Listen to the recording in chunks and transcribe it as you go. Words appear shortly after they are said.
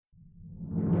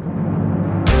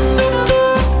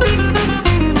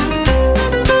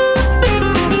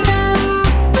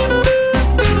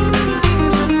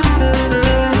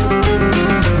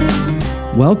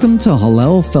Welcome to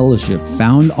Hallel Fellowship,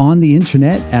 found on the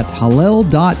internet at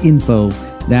hallel.info.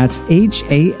 That's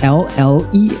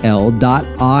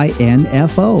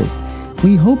HALLEL.info.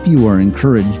 We hope you are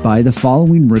encouraged by the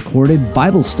following recorded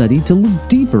Bible study to look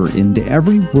deeper into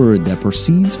every word that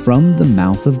proceeds from the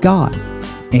mouth of God,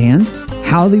 and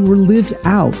how they were lived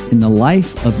out in the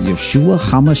life of Yeshua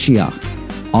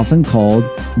HaMashiach, often called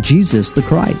Jesus the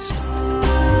Christ.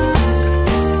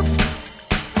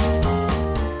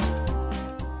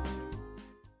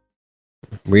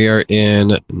 We are in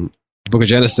the book of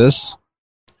Genesis,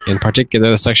 in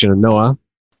particular the section of Noach,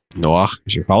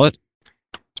 as you call it.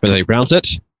 Depends how you pronounce it.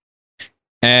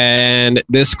 And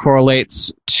this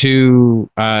correlates to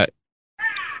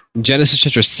Genesis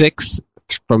chapter 6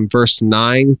 from verse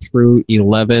 9 through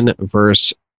 11,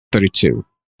 verse 32.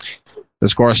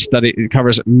 This course study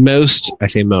covers most, I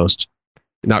say most,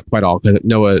 not quite all, because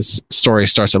Noah's story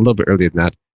starts a little bit earlier than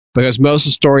that, because most of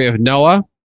the story of Noah,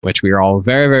 which we are all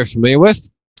very, very familiar with.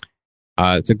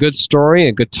 It's a good story,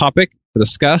 a good topic to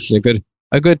discuss, and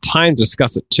a good time to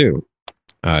discuss it too.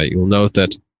 You'll note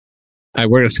that we're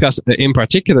going to discuss in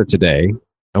particular today,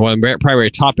 one of the primary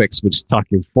topics, which is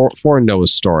talking for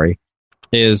Noah's story,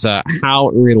 is how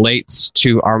it relates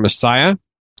to our Messiah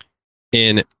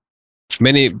in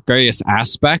many various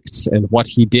aspects and what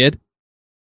he did,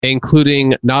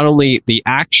 including not only the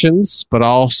actions, but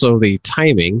also the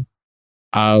timing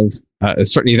of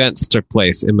certain events that took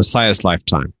place in Messiah's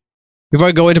lifetime. Before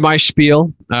I go into my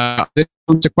spiel,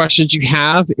 to questions you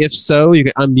have. If so, you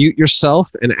can unmute yourself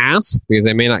and ask, because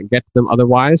I may not get to them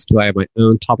otherwise, because I have my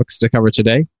own topics to cover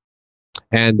today.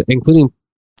 And including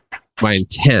my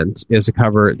intent is to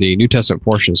cover the New Testament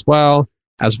portion as well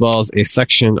as a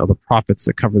section of the prophets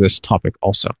that cover this topic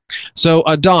also. So,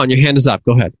 Don, your hand is up.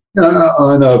 Go ahead.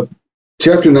 On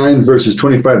chapter 9, verses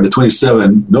 25 to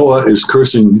 27, Noah is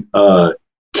cursing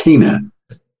Canaan.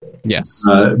 Yes,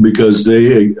 because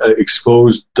they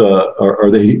exposed,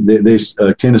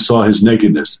 Canaan saw his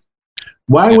nakedness.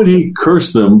 Why would he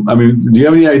curse them? I mean, do you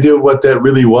have any idea what that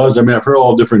really was? I mean, I've heard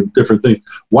all different things.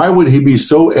 Why would he be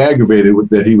so aggravated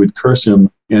that he would curse him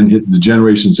and the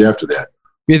generations after that?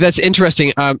 Yeah, that's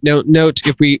interesting. Note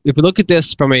if we look at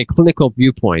this from a clinical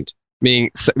viewpoint,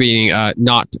 meaning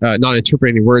not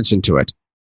interpreting words into it,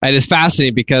 it is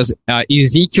fascinating because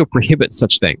Ezekiel prohibits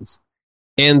such things.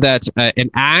 And that an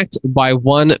act by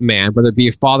one man, whether it be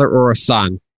a father or a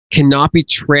son, cannot be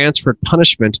transferred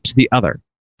punishment to the other.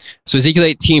 So Ezekiel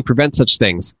 18 prevents such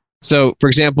things. So, for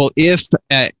example, if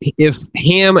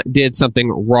Ham did something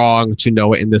wrong to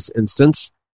Noah in this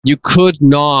instance, you could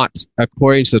not,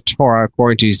 according to the Torah,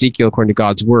 according to Ezekiel, according to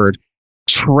God's word,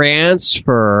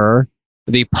 transfer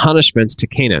the punishments to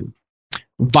Canaan.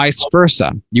 Vice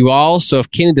versa. You also,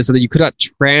 if Canaan did something, you could not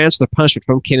transfer the punishment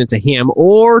from Canaan to Ham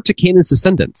or to Canaan's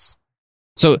descendants.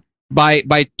 So by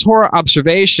Torah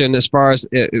observation, as far as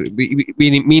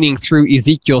meaning through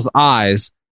Ezekiel's eyes,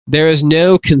 there is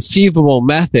no conceivable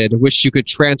method which you could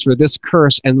transfer this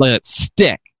curse and let it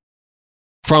stick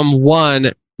from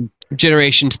one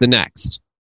generation to the next.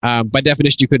 By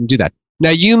definition, you couldn't do that.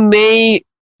 Now, you may,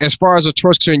 as far as the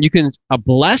Torah is concerned, a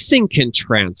blessing can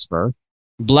transfer.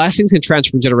 Blessings can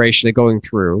transfer from generation and going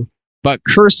through, but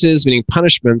curses, meaning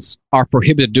punishments, are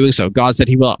prohibited doing so. God said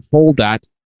he will uphold that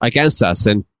against us.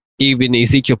 And even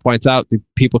Ezekiel points out that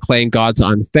people claim God's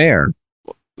unfair.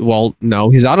 Well, no,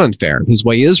 he's not unfair. His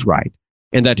way is right.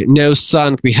 And that no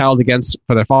son can be held against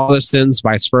for their father's sins,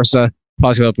 vice versa,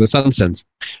 possibly for the son's sins.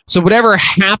 So whatever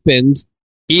happened,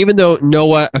 even though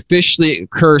Noah officially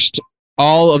cursed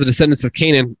all of the descendants of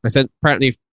Canaan,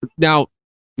 apparently now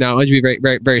I want to be very,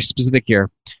 very, very specific here.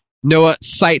 Noah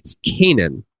cites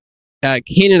Canaan.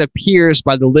 Canaan appears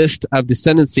by the list of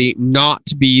descendancy not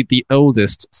to be the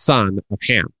oldest son of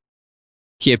Ham.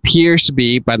 He appears to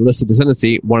be, by the list of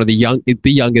descendancy, one of the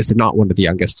youngest, and not one of the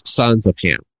youngest sons of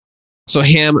Ham. So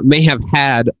Ham may have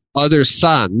had other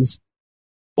sons,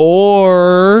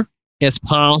 or it's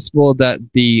possible that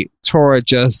the Torah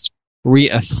just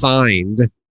reassigned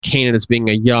Canaan as being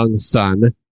a young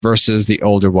son versus the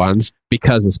older ones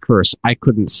because of this curse. I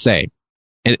couldn't say.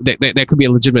 And that could be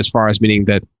legitimate as far as meaning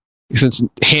that since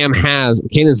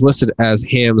Canaan's listed as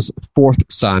Ham's fourth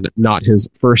son, not his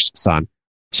first son.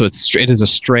 So it is a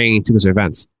strange sequence of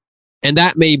events. And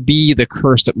that may be the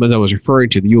curse that Noah was referring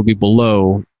to, that you will be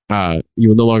below, you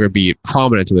will no longer be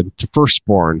prominent to the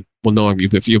firstborn, will no longer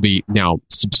be, you'll be now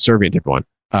subservient to everyone.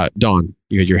 Don,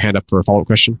 you had your hand up for a follow-up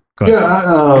question? Go ahead.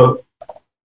 Yeah,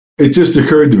 it just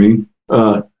occurred to me,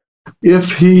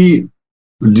 if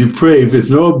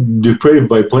Noah depraved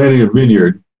by planting a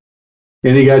vineyard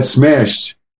and he got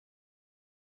smashed,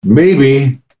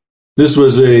 maybe this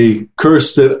was a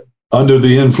curse that under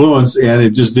the influence, and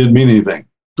it just didn't mean anything.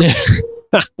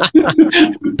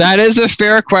 That is a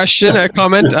fair question, a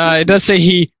comment. It does say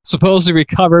he supposedly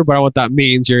recovered, but I don't know what that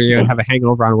means. You're going to have a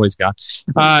hangover on what he's got.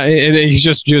 And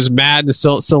he was mad and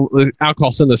still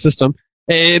alcohol's in the system.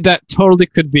 That totally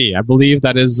could be. I believe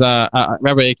that is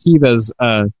Rabbi Akiva's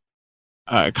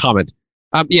comment.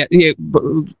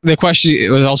 The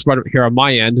question was also brought up here on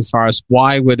my end, as far as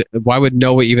why would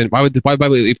Noah even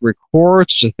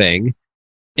record such a thing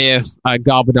if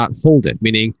God would not hold it?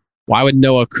 Meaning, why would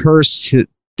Noah curse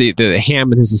the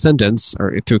Ham and his descendants,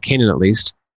 or through Canaan at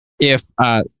least, if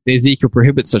Ezekiel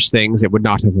prohibits such things? It would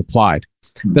not have applied.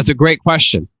 That's a great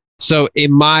question. So,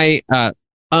 in my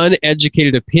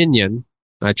uneducated opinion,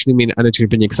 I actually mean uneducated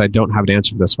opinion because I don't have an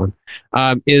answer for this one,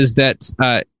 is that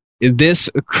this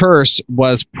curse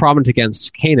was prominent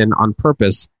against Canaan on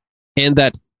purpose, and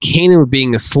that Canaan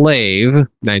being a slave,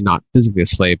 now not physically a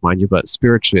slave, mind you, but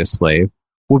spiritually a slave,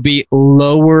 would be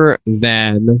lower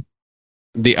than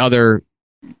the other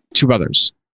two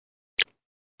brothers.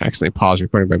 I accidentally paused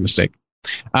recording by mistake.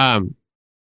 So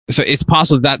it's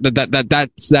possible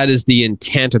that is the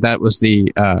intent, or that was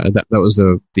the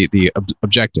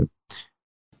objective.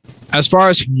 As far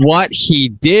as what he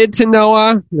did to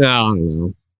Noah, no, I don't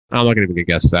know. I'm not going to even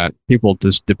guess that. People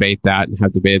just debate that and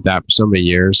have debated that for so many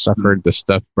years. I've heard this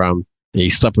stuff from he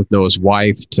slept with Noah's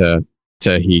wife to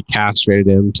he castrated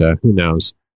him to who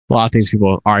knows. A lot of things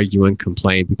people argue and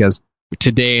complain because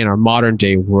today in our modern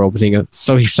day world, we think,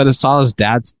 so he saw his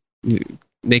dad's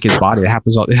naked body.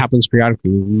 It happens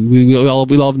periodically. We all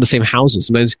live in the same houses.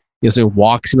 Sometimes someone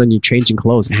walks in on you changing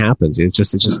clothes. It happens. It's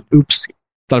just oops,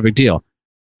 not a big deal.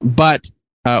 But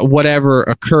whatever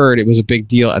occurred, it was a big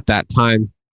deal at that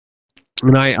time.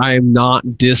 And I am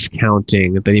not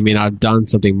discounting that he may not have done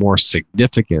something more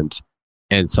significant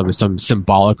and some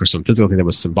symbolic or some physical thing that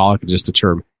was symbolic of just the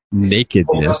term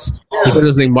nakedness. He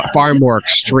did something far more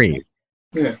extreme.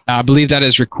 Yeah. I believe that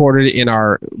is recorded in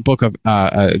our book of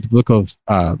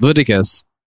Leviticus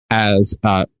as,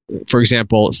 for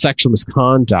example, sexual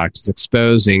misconduct is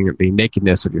exposing the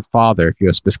nakedness of your father if you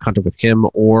have misconduct with him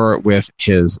or with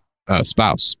his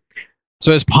spouse.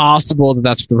 So it's possible that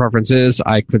that's what the reference is.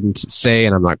 I couldn't say,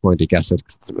 and I'm not going to guess it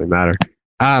because it doesn't really matter.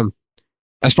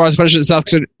 As far as the punishment itself,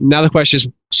 now the question is,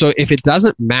 so if it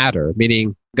doesn't matter,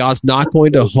 meaning God's not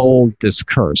going to hold this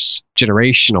curse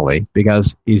generationally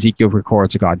because Ezekiel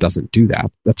records that God doesn't do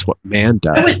that. That's what man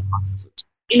does.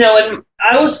 And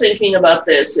I was thinking about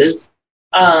this is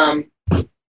the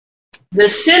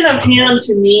sin of Ham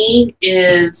to me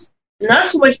is not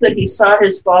so much that he saw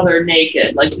his father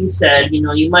naked, like you said,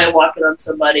 you might walk in on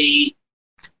somebody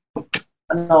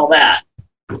and all that.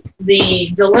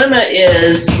 The dilemma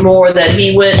is more that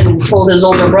he went and told his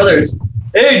older brothers,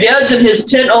 hey, Dad's in his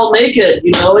tent all naked,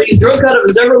 he's drunk out of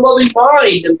his ever-loving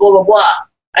mind, and blah, blah, blah.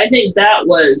 I think that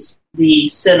was the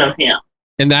sin of Ham.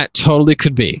 And that totally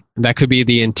could be. That could be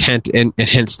the intent, and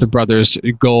hence the brothers'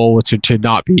 goal to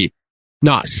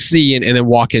not see and then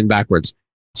walk in backwards.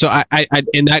 So I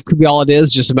and that could be all it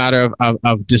is, just a matter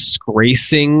of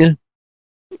disgracing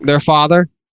their father.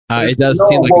 It does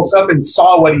seem like woke up and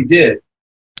saw what he did.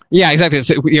 Yeah, exactly.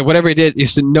 So, whatever he did,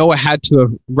 Noah had to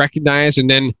have recognized, and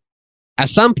then at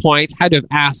some point had to have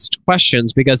asked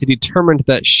questions because he determined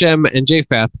that Shem and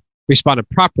Japheth responded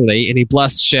properly, and he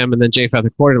blessed Shem and then Japheth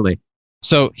accordingly.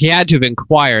 So he had to have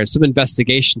inquired. Some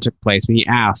investigation took place when he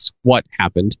asked what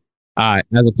happened.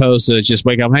 As opposed to just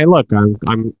wake up, hey, look,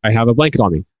 I have a blanket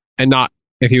on me. And not,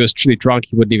 if he was truly drunk,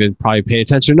 he wouldn't even probably pay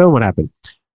attention to know what happened.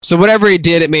 So whatever he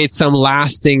did, it made some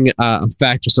lasting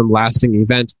effect or some lasting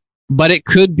event. But it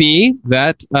could be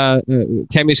that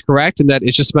Tammy's correct, and that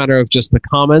it's just a matter of just the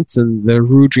comments and the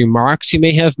rude remarks he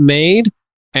may have made.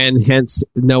 And hence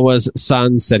Noah's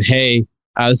son said, hey,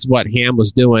 this is what Ham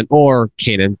was doing, or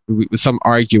Canaan. Some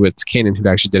argue it's Canaan who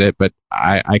actually did it, but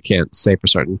I can't say for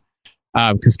certain.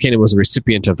 Because Canaan was a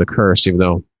recipient of the curse, even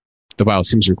though the Bible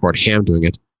seems to record Ham doing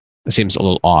it. It seems a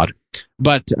little odd.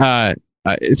 But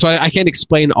so I can't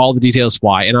explain all the details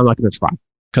why, and I'm not going to try,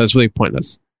 because it's really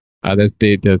pointless.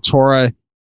 The Torah,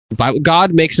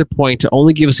 God makes a point to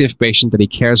only give us the information that he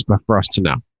cares about for us to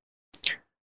know.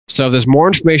 So if there's more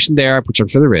information there, which I'm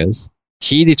sure there is,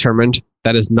 he determined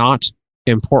that is not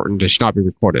important. It should not be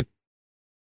recorded.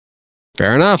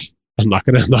 Fair enough. I'm not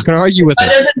gonna argue with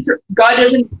it. God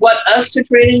doesn't want us to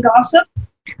trade in gossip.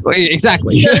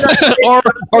 Exactly,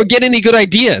 or get any good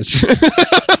ideas.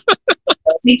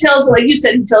 He tells, like you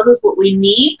said, he tells us what we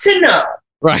need to know.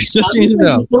 Right, just need to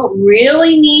know. You don't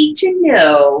really need to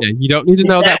know. Yeah, you don't need to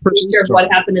know that person's story.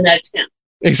 What happened in that tent.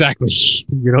 Exactly,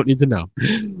 you don't need to know.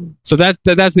 So that's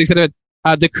the extent of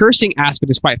it. The cursing aspect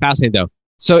is quite fascinating, though.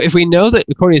 So if we know that,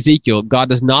 according to Ezekiel, God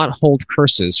does not hold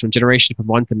curses from generation from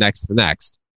one to the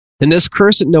next, then this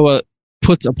curse that Noah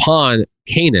puts upon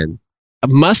Canaan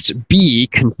must be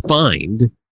confined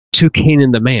to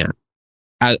Canaan the man,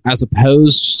 as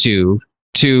opposed to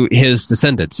his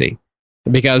descendancy.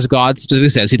 Because God specifically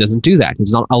says he doesn't do that. He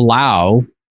does not allow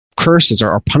curses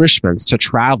or punishments to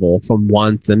travel from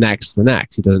one to the next.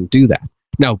 He doesn't do that.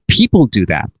 Now, people do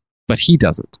that, but he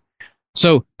doesn't.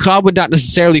 So God would not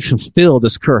necessarily fulfill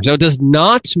this curse. Now, it does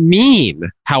not mean,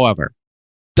 however,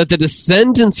 that the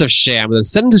descendants of Shem, the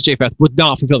descendants of Japheth, would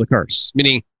not fulfill the curse.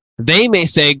 Meaning, they may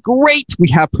say, great, we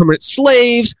have permanent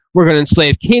slaves, we're going to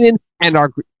enslave Canaan,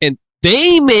 and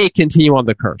they may continue on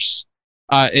the curse.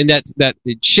 And that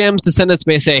Shem's descendants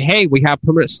may say, hey, we have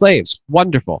permanent slaves,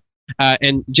 wonderful.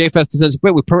 And Japheth's descendants,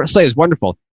 wait, we have permanent slaves,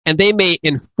 wonderful. And they may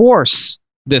enforce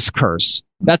this curse.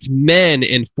 That's men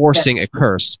enforcing a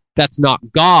curse. That's not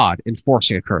God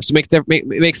enforcing a curse. It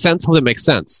makes sense? How does it make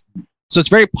sense? So it's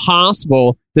very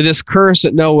possible that this curse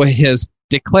that Noah has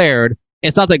declared,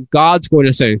 it's not that God's going to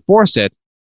necessarily enforce it,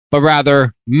 but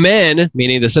rather men,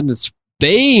 meaning the descendants,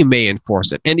 they may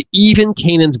enforce it. And even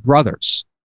Canaan's brothers.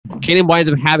 Canaan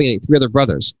winds up having 3 other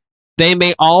brothers. They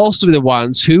may also be the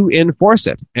ones who enforce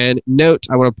it. And note,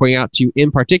 I want to point out to you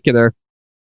in particular,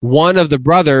 one of the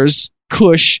brothers,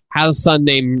 Cush, has a son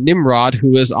named Nimrod,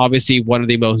 who is obviously one of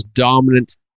the most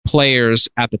dominant players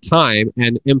at the time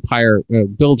and empire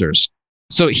builders.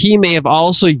 So he may have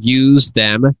also used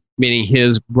them, meaning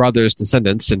his brother's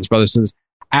descendants and his brother's descendants,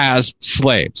 as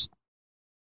slaves.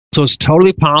 So it's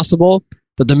totally possible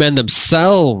that the men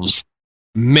themselves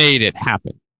made it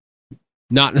happen,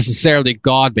 not necessarily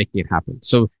God making it happen.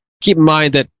 So keep in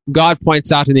mind that God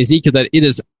points out in Ezekiel that it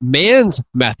is man's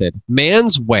method,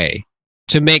 man's way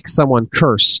to make someone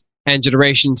curse, and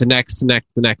generation to next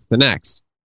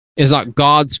is not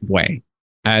God's way.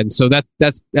 And so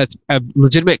that's a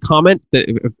legitimate comment,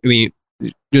 that, I mean,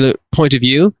 the point of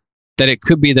view that it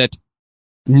could be that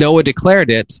Noah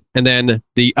declared it, and then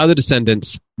the other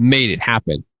descendants made it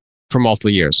happen for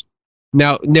multiple years.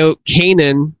 Now,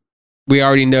 Canaan, we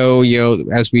already know,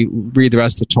 as we read the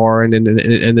rest of the Torah and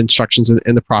the instructions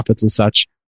in the prophets and such,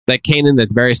 that Canaan, the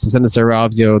various descendants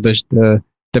thereof, the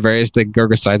various, the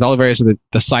Girgasites, all the various of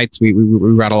the sites we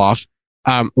rattle off,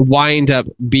 wind up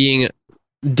being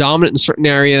dominant in certain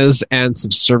areas and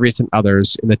subservient in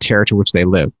others in the territory which they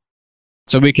live.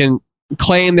 So we can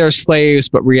claim they're slaves,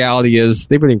 but reality is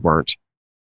they really weren't.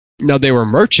 Now, they were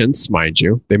merchants, mind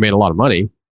you. They made a lot of money.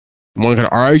 One could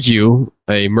argue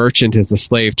a merchant is a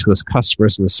slave to his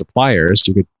customers and his suppliers.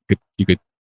 You could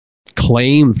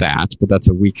claim that, but that's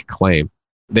a weak claim.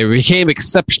 They became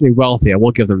exceptionally wealthy. I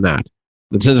will give them that.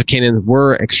 The descendants of Canaan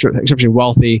were exceptionally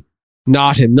wealthy,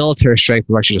 not in military strength,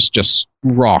 but actually just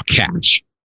raw cash.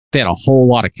 They had a whole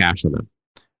lot of cash on them.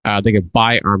 They could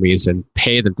buy armies and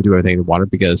pay them to do everything they wanted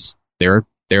because they're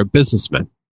businessmen.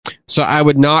 So I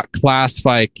would not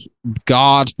classify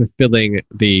God fulfilling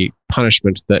the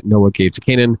punishment that Noah gave to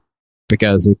Canaan,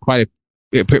 because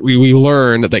we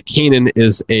learn that Canaan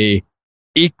is a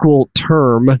equal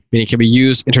term, meaning it can be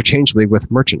used interchangeably with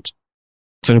merchant.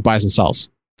 So who buys and sells.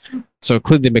 So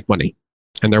clearly they make money,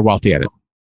 and they're wealthy at it.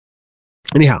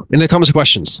 Anyhow, any comments or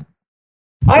questions?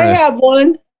 I have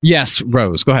one. Yes,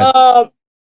 Rose, go ahead.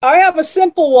 I have a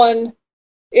simple one.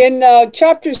 In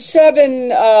chapter 7,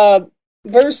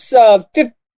 verse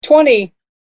 20,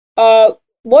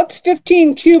 what's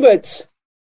 15 cubits?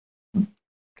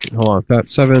 Hold on,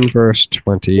 that's 7 verse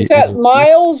 20. Is that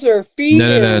miles or feet?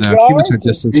 No. Cubits are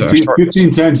distance.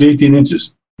 15 times 18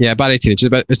 inches. Yeah, about 18 inches.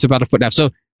 It's about a foot and a half. So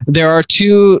there are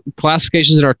 2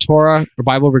 classifications in our Torah or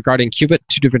Bible regarding cubit,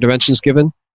 2 different dimensions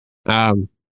given.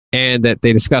 And that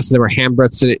they discuss the number of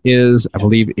handbreadths it is. I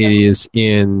believe it is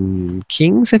in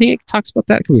Kings. I think it talks about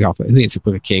that. Could be off. I think it's in the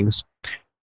Book of Kings.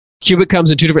 Cubit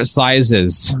comes in 2 different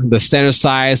sizes: the standard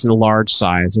size and the large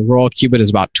size. The royal cubit is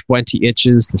about 20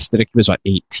 inches. The standard cubit is about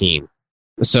 18.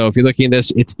 So if you're looking at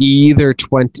this, it's either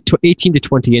 18 to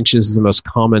 20 inches is the most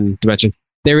common dimension.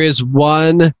 There is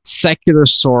one secular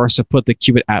source that put the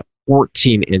cubit at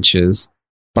 14 inches,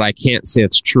 but I can't say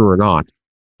it's true or not.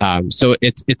 So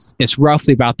it's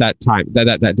roughly about that time. That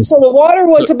distance. So the water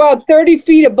was about 30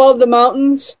 feet above the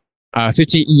mountains.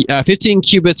 15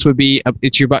 cubits would be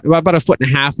it's about a foot and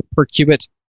a half per cubit.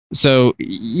 So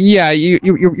yeah,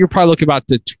 you're probably looking about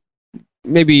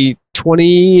maybe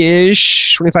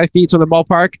 20-ish, 25 feet on the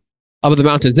ballpark of the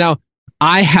mountains. Now,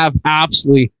 I have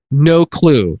absolutely no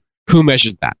clue who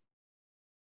measured that.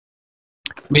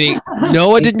 Meaning,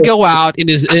 Noah didn't go out in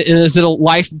his little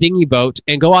life dinghy boat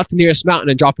and go out the nearest mountain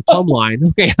and drop a plumb line.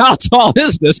 Okay, how tall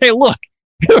is this? Hey, look,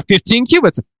 15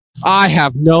 cubits. I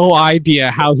have no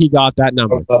idea how he got that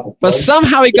number, but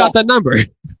somehow he got that number.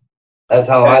 That's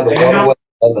how high the water was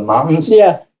above the mountains.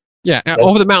 Yeah. Yeah,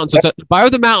 over the mountains. So by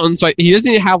over the mountains, right? He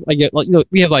doesn't even have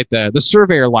we have like the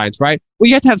surveyor lines, right? Well,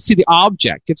 you have to see the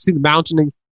object. You have to see the mountain.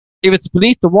 And if it's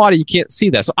beneath the water, you can't see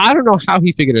that. So I don't know how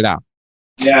he figured it out.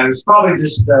 Yeah, it was probably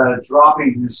just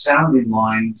dropping his sounding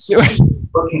lines,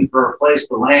 looking for a place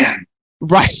to land.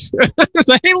 Right. It's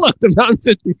like, hey, look, the mountains.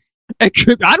 I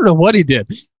don't know what he did.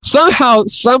 Somehow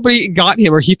somebody got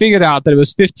him, or he figured out that it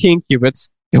was 15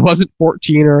 cubits. It wasn't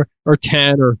 14 or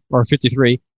 10 or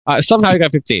 53. Somehow he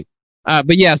got 15.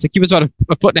 But yeah, so cubits about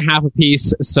a foot and a half a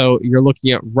piece. So you're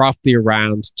looking at roughly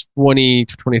around 20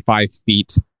 to 25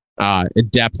 feet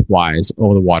depth-wise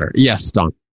over the water. Yes,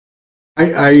 Don.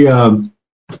 Can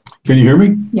you hear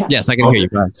me? Yeah. Yes, I can hear you.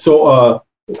 Go ahead. So,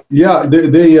 yeah,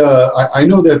 I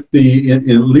know that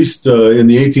at least in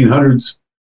the 1800s,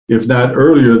 if not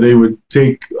earlier, they would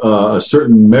take a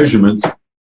certain measurements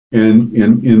and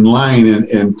in line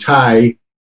and tie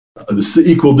the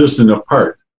equal distance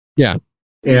apart. Yeah.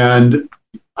 And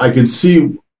I can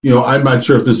see, I'm not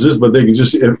sure if this is, but they can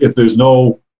just, if there's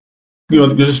no, they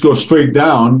just go straight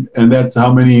down, and that's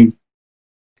how many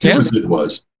cubits it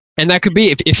was. And that could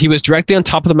be if he was directly on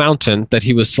top of the mountain that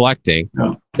he was selecting.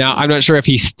 Yeah. Now, I'm not sure if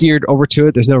he steered over to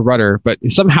it. There's no rudder, but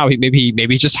somehow maybe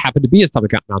he just happened to be at the top of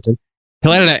the mountain. He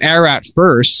landed at Ararat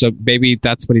first, so maybe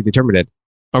that's what he determined it.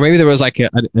 Or maybe there was like a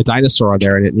dinosaur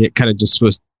there, and it kind of just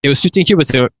was. It was 15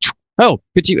 cubits. Oh,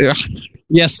 15.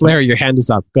 Yes, Larry, your hand is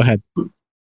up. Go ahead.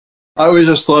 I always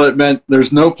just thought it meant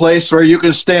there's no place where you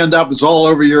can stand up. It's all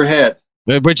over your head.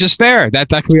 Which is fair. That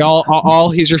could be all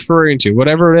he's referring to.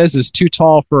 Whatever it is too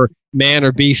tall for man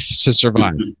or beast to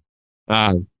survive.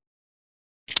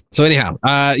 So anyhow,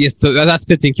 yes, so that's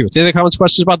 15 cubits. Any comments,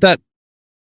 questions about that?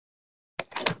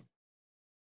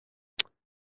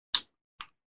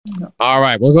 No. All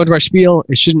right, we'll go to our spiel.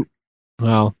 It shouldn't.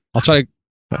 Well, I'll try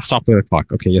to stop at the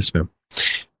clock. Okay, yes, ma'am.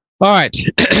 All right,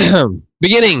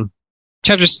 beginning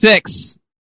chapter 6,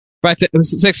 right?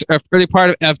 6, early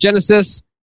part of Genesis.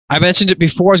 I mentioned it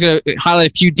before. I was going to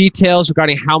highlight a few details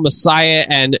regarding how Messiah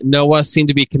and Noah seem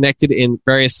to be connected in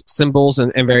various symbols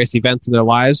and various events in their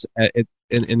lives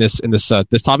in this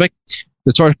topic,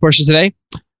 the story portion today.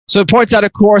 So it points out,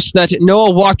 of course, that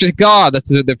Noah walked with God. That's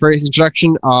the first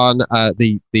introduction on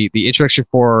the introduction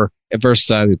for verse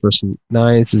 9.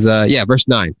 This is verse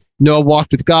 9. Noah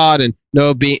walked with God, and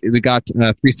we got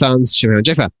 3 sons, Shem and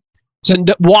Japheth. So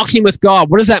walking with God,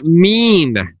 what does that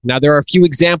mean? Now, there are a few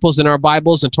examples in our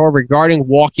Bibles and Torah regarding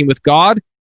walking with God.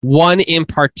 One in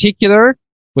particular,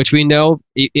 which we know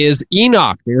is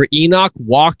Enoch. Remember, Enoch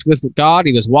walked with God.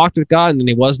 He was walked with God, and then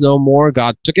he was no more.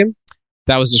 God took him.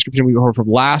 That was the description we heard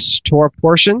from last Torah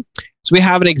portion. So we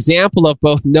have an example of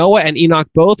both Noah and Enoch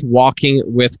both walking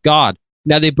with God.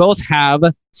 Now, they both have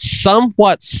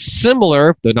somewhat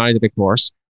similar, though not identical, of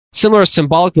course, similar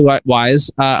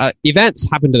symbolically-wise events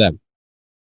happen to them.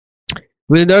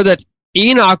 We know that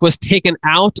Enoch was taken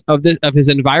out of his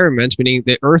environment, meaning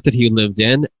the earth that he lived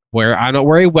in, where I don't know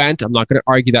where he went. I'm not going to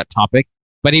argue that topic,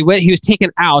 but he was taken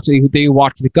out. He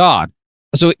walked with God.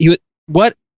 So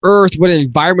what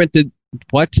environment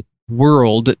what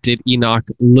world did Enoch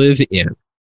live in?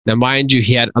 Now, mind you,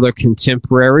 he had other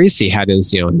contemporaries. He had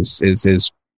his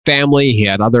family. He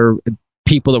had other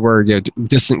people that were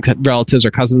distant relatives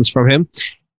or cousins from him,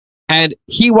 and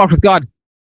he walked with God.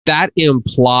 That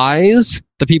implies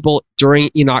the people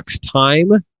during Enoch's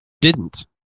time didn't.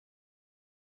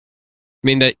 I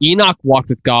mean, that Enoch walked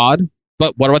with God,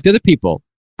 but what about the other people?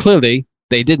 Clearly,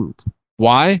 they didn't.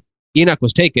 Why? Enoch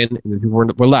was taken, and the people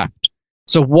were left.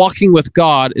 So walking with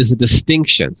God is a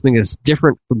distinction, something that's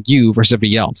different from you versus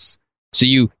everybody else. So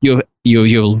you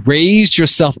raised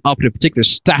yourself up in a particular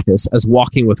status as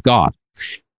walking with God.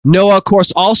 Noah, of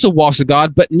course, also walks with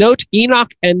God, but note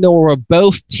Enoch and Noah were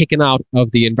both taken out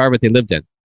of the environment they lived in.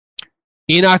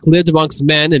 Enoch lived amongst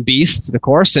men and beasts, of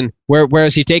course, and where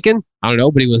is he taken? I don't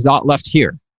know, but he was not left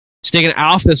here. He's taken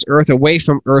off this earth, away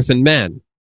from earth and men.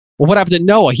 Well, what happened to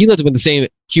Noah? He lived with the same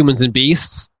humans and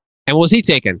beasts, and what was he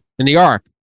taken? In the ark,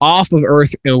 off of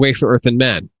earth and away from earth and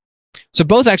men. So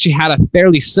both actually had a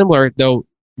fairly similar, though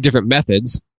different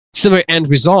methods, similar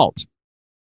end result.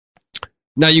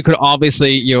 Now, you could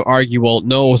obviously argue, well,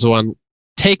 Noah was the one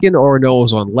taken or Noah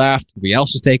was the one left. Somebody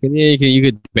else was taken. Yeah, you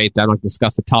could debate that. I'm not going to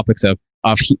discuss the topics of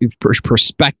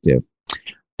perspective.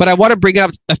 But I want to bring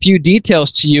up a few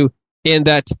details to you in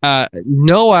that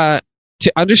Noah,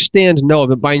 to understand Noah,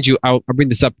 but mind you, I'll bring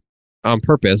this up on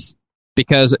purpose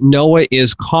because Noah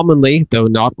is commonly, though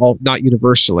not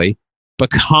universally, but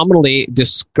commonly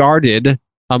discarded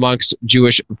amongst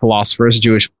Jewish philosophers,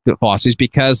 Jewish philosophies,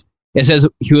 because it says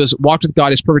he was walked with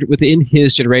God is perfect within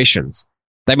his generations.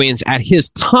 That means at his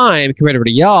time, compared to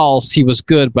everybody else, he was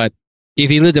good, but if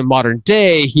he lived in modern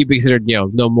day, he'd be considered,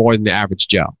 no more than the average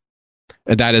Joe.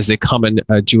 And that is the common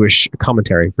Jewish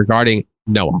commentary regarding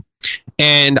Noah.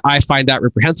 And I find that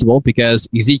reprehensible because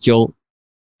Ezekiel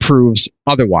proves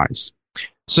otherwise.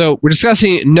 So we're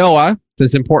discussing Noah.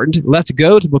 That's important. Let's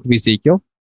go to the book of Ezekiel.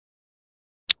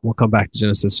 We'll come back to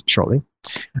Genesis shortly.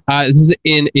 This is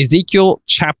in Ezekiel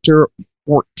chapter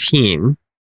 14.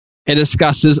 It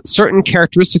discusses certain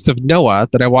characteristics of Noah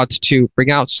that I want to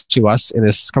bring out to us in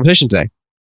this conversation today,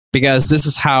 because this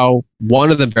is how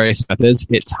one of the various methods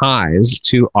it ties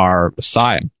to our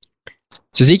Messiah.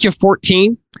 So Ezekiel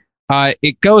 14,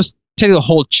 it goes, the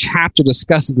whole chapter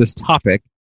discusses this topic.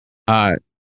 To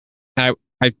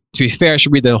be fair, I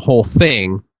should read the whole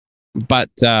thing, but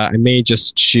I may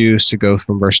just choose to go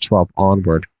from verse 12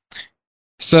 onward.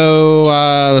 So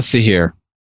let's see here.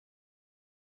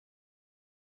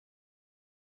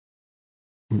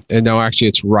 And no, actually,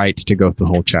 it's right to go through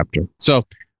the whole chapter. So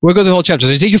we'll go through the whole chapter.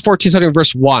 So Ezekiel 14, starting in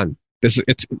verse 1.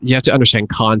 You have to understand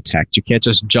context. You can't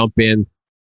just jump in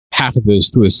half of those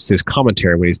through his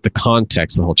commentary when he's the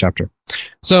context of the whole chapter.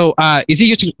 So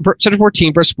Ezekiel chapter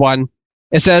 14, verse 1,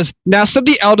 it says, "Now some of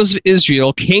the elders of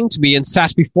Israel came to me and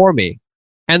sat before me.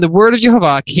 And the word of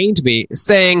Jehovah came to me,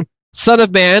 saying, Son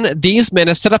of man, these men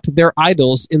have set up their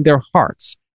idols in their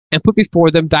hearts, and put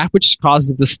before them that which causes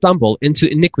them to stumble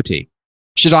into iniquity.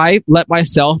 Should I let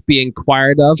myself be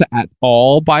inquired of at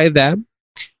all by them?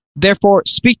 Therefore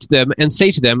speak to them and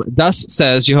say to them, Thus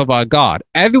says Jehovah God,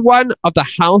 everyone of the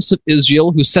house of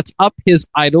Israel who sets up his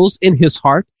idols in his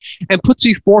heart and puts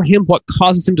before him what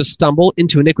causes him to stumble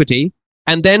into iniquity,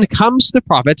 and then comes to the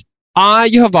prophet, I,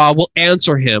 Jehovah, will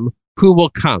answer him who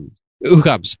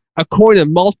comes, according to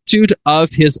the multitude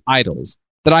of his idols,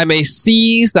 that I may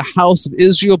seize the house of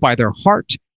Israel by their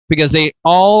heart, because they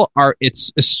all are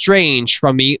estranged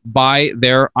from me by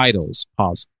their idols."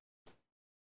 Pause.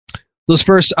 Those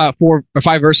first 4 or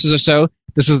 5 verses or so,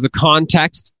 this is the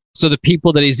context. So the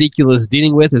people that Ezekiel is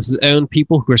dealing with is his own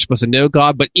people who are supposed to know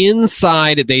God, but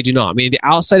inside they do not. I mean, the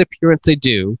outside appearance they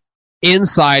do.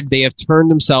 Inside, they have turned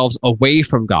themselves away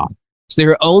from God. So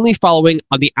they're only following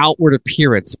on the outward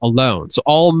appearance alone. So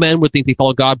all men would think they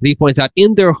follow God, but he points out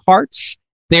in their hearts,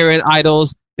 they're in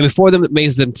idols, and before them it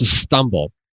makes them to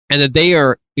stumble. And that they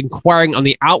are inquiring on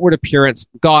the outward appearance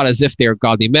God as if they are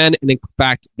godly men, and in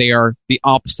fact, they are the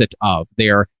opposite of. They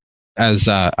are, as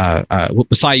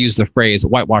Messiah used the phrase,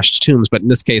 whitewashed tombs, but in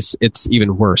this case, it's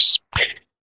even worse.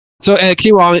 So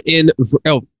continue on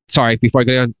before I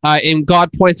go on. And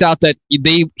God points out that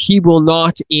he will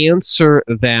not answer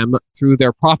them through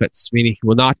their prophets, meaning he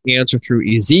will not answer through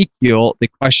Ezekiel the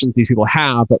questions these people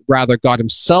have, but rather God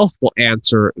himself will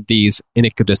answer these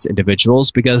iniquitous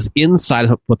individuals, because inside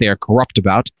of what they are corrupt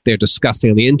about, they're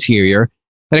disgusting on the interior.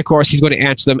 And of course, he's going to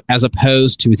answer them as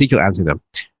opposed to Ezekiel answering them.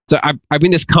 So I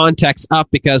bring this context up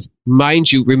because,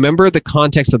 mind you, remember the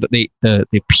context of the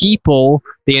people,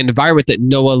 the environment that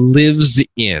Noah lives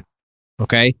in.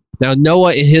 Okay? Now,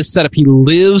 Noah, in his setup, he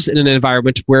lives in an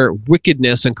environment where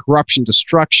wickedness and corruption,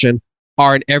 destruction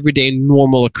are an everyday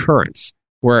normal occurrence,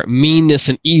 where meanness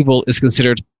and evil is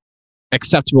considered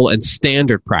acceptable and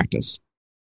standard practice.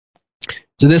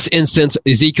 So in this instance,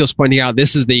 Ezekiel's pointing out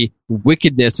this is the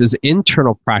wickedness is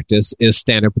internal practice is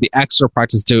standard, but the external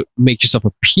practice to make yourself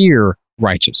appear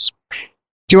righteous. Do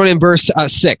you want in verse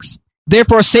 6?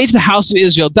 Therefore say to the house of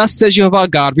Israel, Thus says Jehovah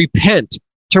God, repent,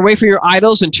 turn away from your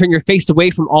idols and turn your face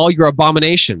away from all your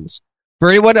abominations. For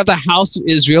anyone of the house of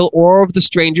Israel or of the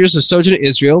strangers who sojourn in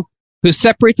Israel, who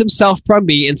separates himself from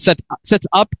me and sets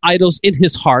up idols in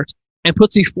his heart and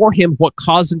puts before him what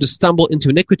causes him to stumble into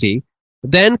iniquity,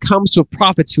 then comes to a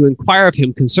prophet to inquire of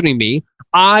him concerning me,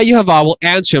 I, Jehovah, will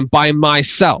answer him by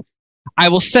myself. I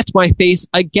will set my face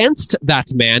against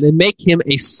that man and make him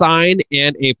a sign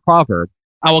and a proverb.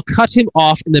 I will cut him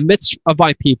off in the midst of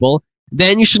my people.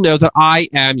 Then you shall know that I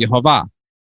am Jehovah.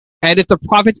 And if the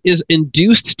prophet is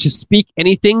induced to speak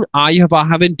anything, I, Jehovah,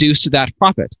 have induced that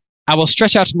prophet. I will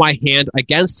stretch out my hand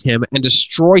against him and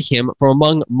destroy him from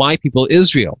among my people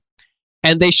Israel.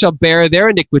 And they shall bear their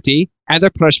iniquity, and their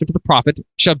punishment of the prophet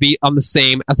shall be on the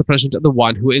same as the punishment of the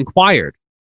one who inquired.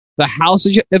 The house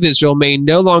of Israel may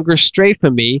no longer stray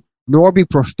from me, nor be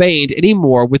profaned any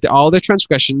more with all their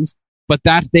transgressions, but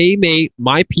that they may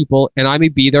my people, and I may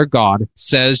be their God,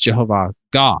 says Jehovah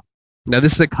God. Now,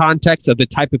 this is the context of the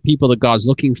type of people that God's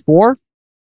looking for.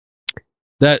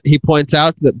 That he points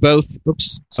out that both, hold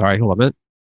on a minute.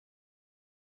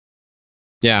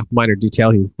 Yeah, minor detail.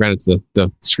 He ran into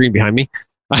the screen behind me.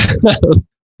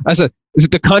 I said,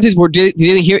 the context we're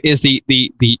dealing here is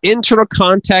the internal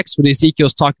context when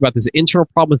Ezekiel's talking about this internal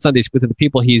problem in Sundays with the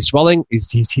people he's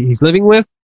living with.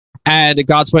 And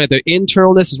God's point out their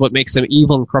internalness is what makes them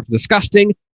evil and corrupt and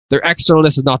disgusting. Their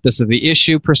externalness is not this of the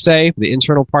issue per se, the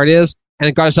internal part is.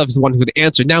 And God himself is the one who would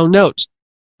answer. Now note,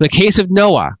 in the case of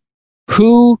Noah,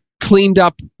 who cleaned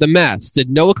up the mess? Did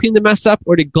Noah clean the mess up,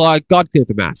 or did God clean up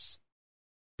the mess?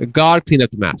 God cleaned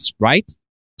up the mess, right?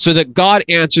 So that God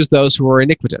answers those who are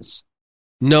iniquitous.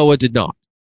 Noah did not.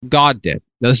 God did.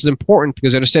 Now this is important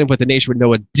because understanding what the nature of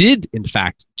Noah did in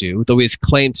fact do, though he has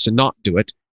claimed to not do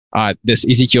it, this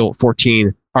Ezekiel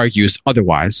 14 argues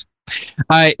otherwise.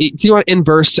 See what in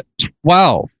verse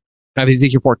 12 of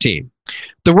Ezekiel 14.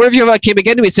 The word of Jehovah came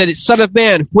again to me and said, Son of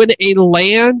man, when a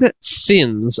land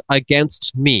sins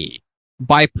against me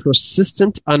by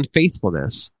persistent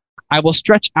unfaithfulness, I will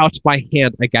stretch out my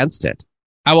hand against it.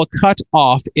 I will cut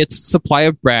off its supply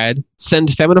of bread,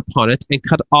 send famine upon it, and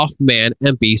cut off man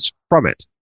and beast from it.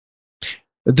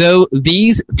 Though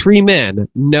these three men,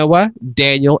 Noah,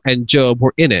 Daniel, and Job,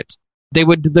 were in it, they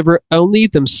would deliver only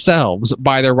themselves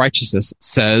by their righteousness,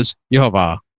 says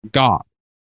Jehovah God.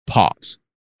 Pause.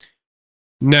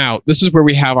 Now, this is where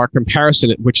we have our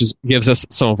comparison, which gives us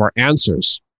some of our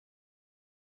answers.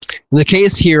 In the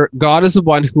case here, God is the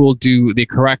one who will do the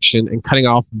correction and cutting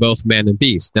off both man and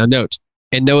beast. Now note,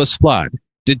 in Noah's flood,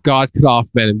 did God cut off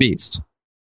man and beast?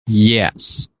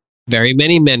 Yes. Very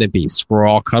many men and beasts were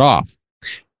all cut off.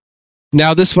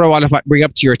 Now this is what I want to bring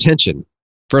up to your attention.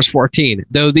 Verse 14,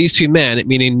 though these two men,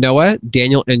 meaning Noah,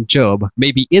 Daniel, and Job,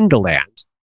 may be in the land,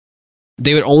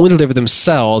 they would only deliver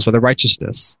themselves by their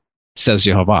righteousness, says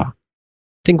Jehovah.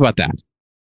 Think about that.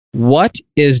 What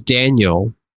is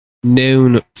Daniel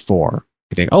known for?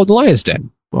 You think, oh, the lion's den.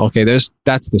 Well, okay, that's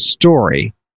the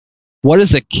story. What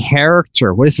is the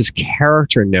character? What is his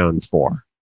character known for?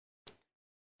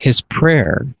 His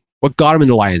prayer. What got him in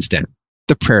the lion's den?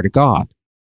 The prayer to God.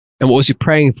 And what was he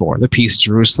praying for? The peace of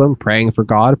Jerusalem, praying for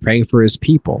God, praying for his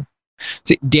people.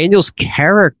 See, Daniel's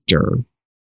character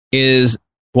is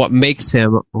what makes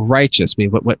him righteous. I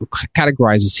mean, what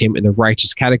categorizes him in the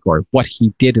righteous category, what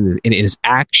he did in his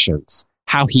actions,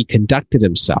 how he conducted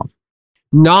himself.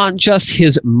 Not just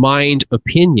his mind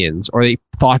opinions or the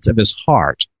thoughts of his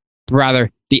heart, but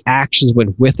rather the actions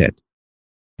went with it.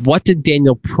 What did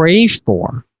Daniel pray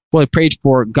for? Well, he prayed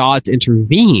for God to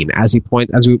intervene, as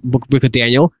we look at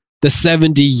Daniel. The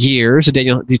 70 years that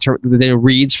Daniel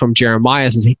reads from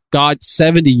Jeremiah says, God,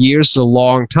 70 years is a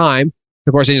long time.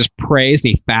 Of course, he just prays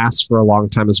and he fasts for a long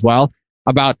time as well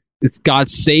about God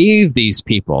save these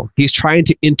people. He's trying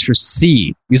to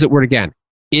intercede. Use that word again.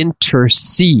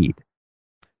 Intercede.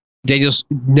 Daniel's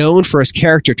known for his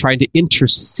character trying to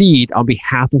intercede on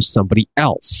behalf of somebody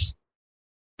else.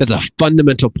 That's a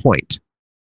fundamental point.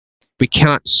 I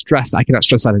cannot stress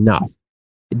that enough.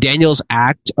 Daniel's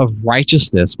act of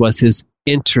righteousness was his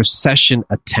intercession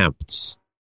attempts.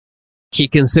 He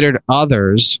considered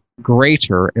others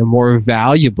greater and more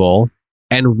valuable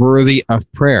and worthy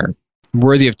of prayer,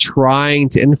 worthy of trying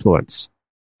to influence.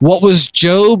 What was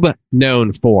Job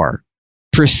known for?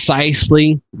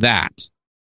 Precisely that.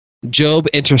 Job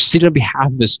interceded on behalf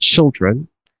of his children,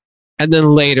 and then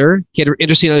later he had to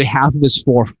intercede on behalf of his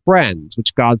 4 friends,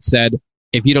 which God said,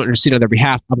 if you don't intercede on their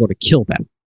behalf, I'm going to kill them.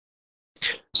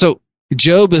 So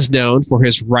Job is known for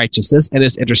his righteousness and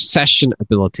his intercession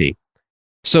ability.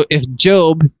 So if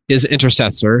Job is an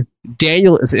intercessor,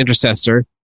 Daniel is an intercessor,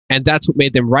 and that's what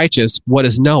made them righteous, what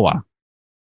is Noah?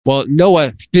 Well,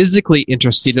 Noah physically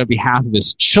interceded on behalf of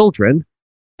his children,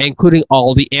 including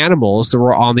all the animals that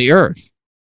were on the earth.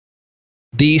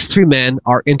 These 3 men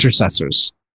are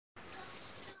intercessors.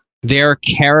 Their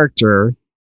character,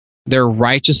 their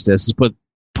righteousness is put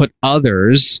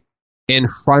others in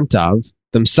front of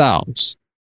themselves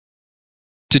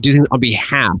to do things on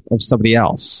behalf of somebody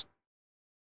else.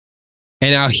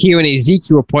 And now here in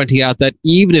Ezekiel, we're pointing out that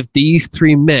even if these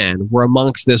 3 men were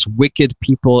amongst this wicked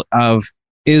people of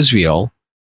Israel,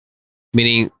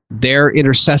 meaning their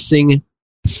intercessing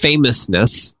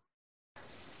famousness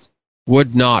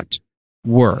would not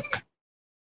work,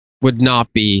 would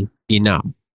not be enough,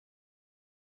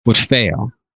 would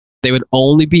fail. They would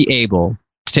only be able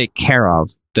to take care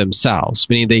of themselves,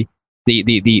 meaning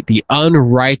the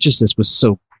unrighteousness was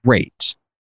so great,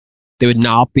 they would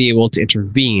not be able to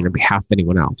intervene on behalf of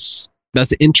anyone else.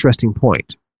 That's an interesting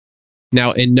point.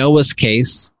 Now, in Noah's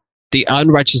case, the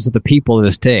unrighteousness of the people of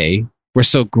this day were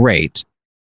so great,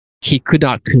 he could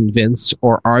not convince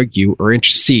or argue or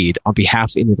intercede on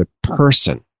behalf of any other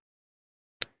person.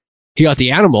 He got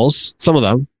the animals, some of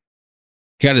them.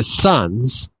 He got his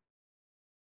sons.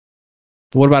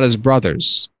 But what about his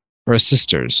brothers? or his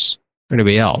sisters or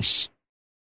anybody else.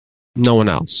 No one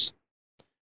else.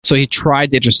 So he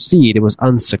tried to intercede and was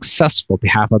unsuccessful on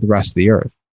behalf of the rest of the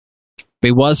earth. But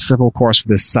he was successful, of course,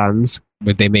 with his sons,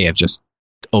 but they may have just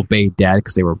obeyed dad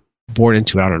because they were born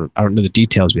into it. I don't know the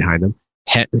details behind them.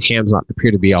 Ham's not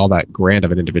appear to be all that grand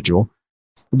of an individual.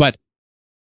 But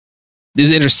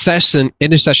this intercession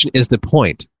is the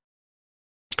point.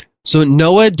 So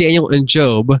Noah, Daniel, and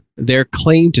Job, their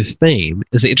claim to fame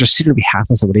is they intercede on behalf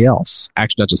of somebody else.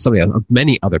 Actually, not just somebody else,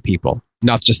 many other people.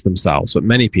 Not just themselves, but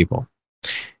many people.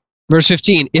 Verse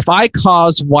 15, if I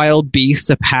cause wild beasts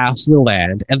to pass through the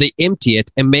land, and they empty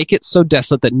it, and make it so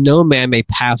desolate that no man may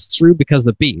pass through because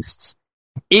of the beasts,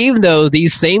 even though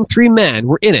these same 3 men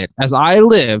were in it, as I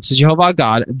live, says Jehovah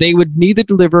God, they would neither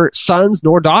deliver sons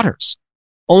nor daughters.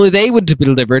 Only they would be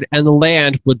delivered, and the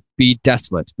land would be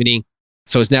desolate. Meaning,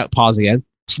 so it's now, pause again.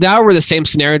 So now we're in the same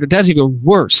scenario, but that's even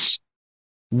worse.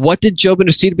 What did Job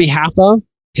intercede on behalf of?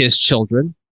 His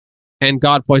children. And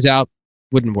God points out,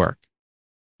 wouldn't work.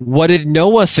 What did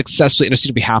Noah successfully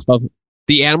intercede on behalf of?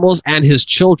 The animals and his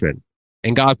children.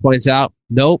 And God points out,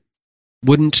 nope,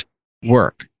 wouldn't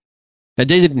work. Now,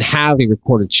 they didn't have any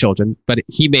recorded children, but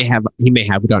he may have, we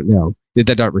don't know.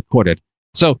 They're not recorded.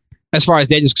 So, as far as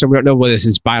Daniel's concerned, we don't know whether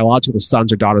his biological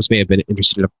sons or daughters may have been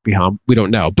interested in behalf. We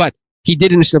don't know. But he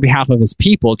did intercede on behalf of his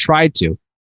people, tried to.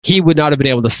 He would not have been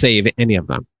able to save any of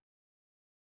them.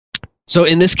 So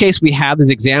in this case, we have these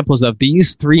examples of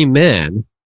these 3 men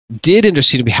did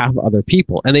intercede on behalf of other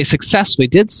people, and they successfully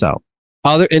did so.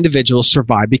 Other individuals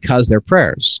survived because of their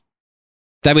prayers.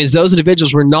 That means those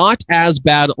individuals were not as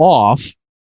bad off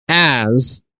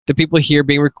as the people here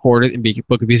being recorded in the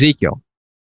book of Ezekiel.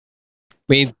 I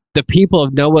mean, the people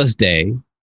of Noah's day,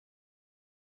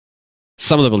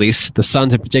 some of them at least, the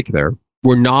sons in particular,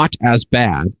 were not as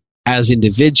bad as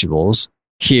individuals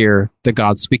here that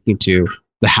God's speaking to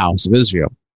the house of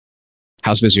Israel.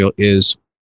 House of Israel is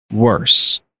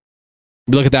worse.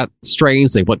 We look at that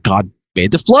strangely. What, God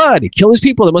made the flood? He killed his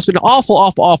people. It must have been awful,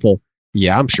 awful, awful.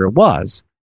 Yeah, I'm sure it was.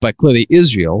 But clearly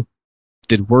Israel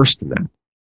did worse than that.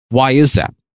 Why is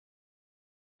that?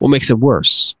 What makes it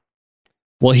worse?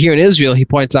 Well, here in Israel, he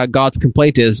points out God's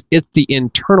complaint is it's the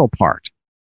internal part.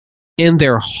 In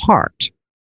their heart,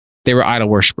 they were idol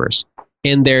worshippers.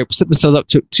 And they set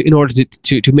themselves up in order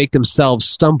to make themselves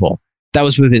stumble. That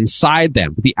was within inside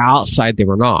them, but the outside they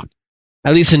were not.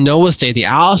 At least in Noah's day, the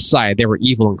outside they were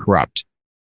evil and corrupt.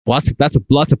 Well, that's a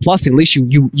plus. At least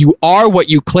you are what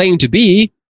you claim to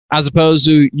be, as opposed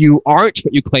to you aren't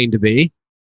what you claim to be.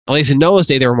 At least in Noah's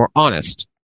day, they were more honest.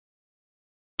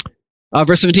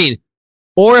 Verse 17.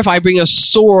 Or if I bring a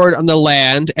sword on the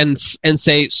land and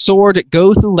say, sword,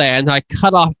 go through the land, and I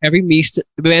cut off every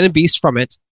man and beast from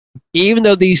it, even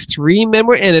though these 3 men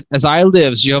were in it, as I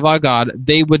live, Jehovah God,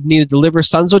 they would neither deliver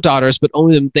sons or daughters, but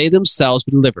only they themselves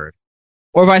be delivered.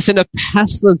 Or if I send a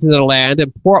pestilence into the land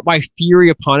and pour out my fury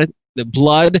upon it, the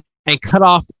blood, and cut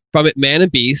off from it man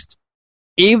and beast,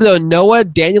 even though Noah,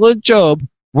 Daniel, and Job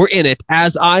were in it,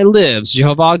 as I live,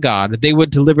 Jehovah God, they would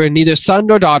deliver neither son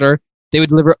nor daughter, they would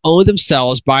deliver only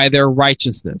themselves by their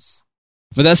righteousness.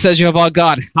 For thus says Jehovah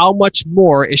God, how much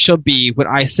more it shall be when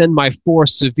I send my 4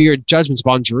 severe judgments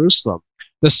upon Jerusalem,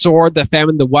 the sword, the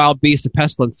famine, the wild beast, the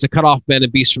pestilence, to cut off men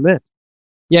and beasts from it.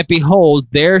 Yet behold,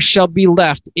 there shall be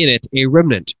left in it a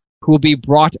remnant, who will be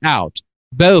brought out,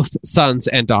 both sons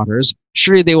and daughters.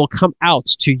 Surely they will come out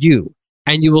to you,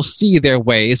 and you will see their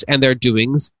ways and their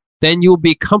doings. Then you will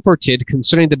be comforted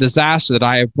concerning the disaster that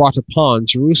I have brought upon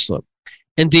Jerusalem.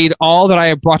 Indeed, all that I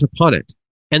have brought upon it.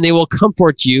 And they will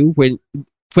comfort you when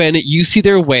you see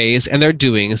their ways and their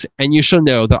doings, and you shall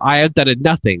know that I have done it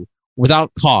nothing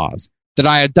without cause, that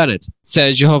I have done it,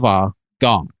 says Jehovah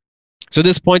God. So at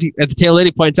this point, at the tail end,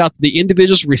 he points out that the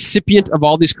individuals recipient of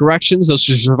all these corrections, those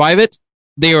who survive it,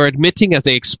 they are admitting as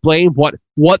they explain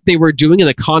what they were doing in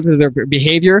the content of their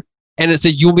behavior, and it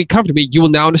says, you will be comforted. You will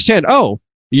now understand,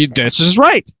 this is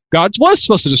right. God was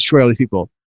supposed to destroy all these people.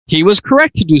 He was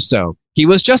correct to do so. He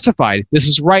was justified. This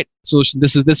is right solution.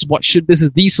 This is the solution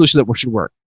that should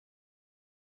work.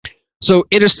 So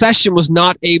intercession was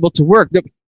not able to work.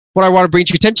 What I want to bring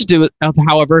to your attention to,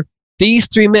 however, these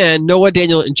 3 men, Noah,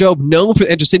 Daniel, and Job, known for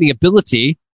interceding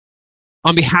ability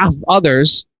on behalf of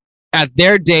others at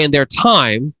their day and their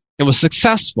time, and was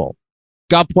successful.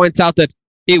 God points out that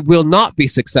it will not be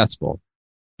successful.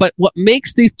 But what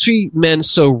makes these 3 men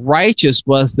so righteous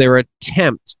was their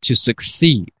attempt to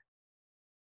succeed.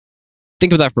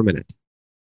 Think of that for a minute.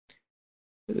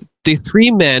 The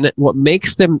 3 men, what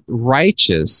makes them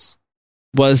righteous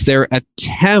was their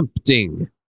attempting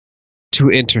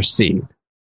to intercede.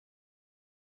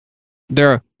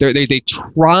 They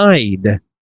tried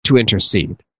to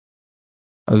intercede.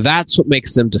 That's what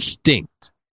makes them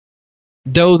distinct.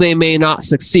 Though they may not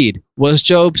succeed. Was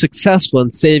Job successful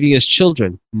in saving his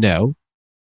children? No.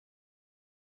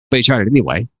 But he tried it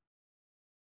anyway.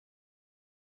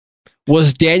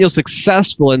 Was Daniel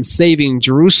successful in saving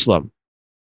Jerusalem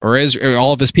or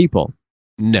all of his people?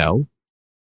 No.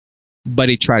 But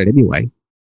he tried it anyway.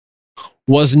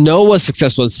 Was Noah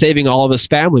successful in saving all of his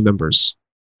family members?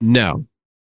 No.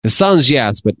 His sons,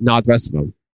 yes, but not the rest of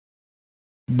them.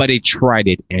 But he tried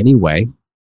it anyway.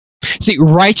 See,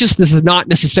 righteousness is not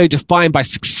necessarily defined by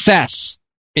success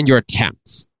in your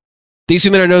attempts. These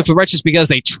women are known for righteous because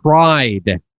they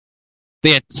tried.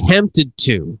 They attempted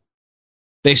to.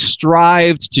 They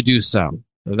strived to do so.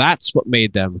 That's what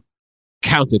made them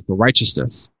counted for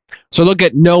righteousness. So look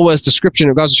at Noah's description,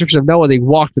 or God's description of Noah. They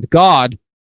walked with God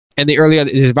and the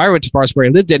environment as far as where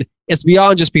he lived in. It's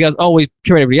beyond just because, we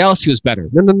compared everybody else, he was better.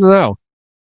 No.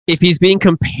 If he's being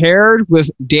compared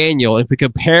with Daniel, if we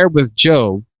compare with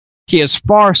Job, he is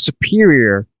far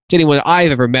superior to anyone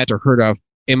I've ever met or heard of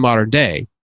in modern day.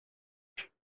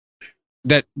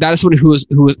 That is someone who is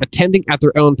attending at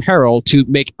their own peril to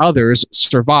make others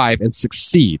survive and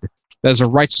succeed. That is a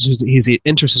righteous. He's the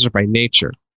intercessor by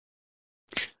nature.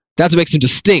 That's what makes him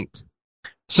distinct.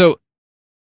 So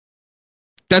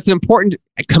that's an important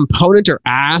component or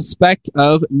aspect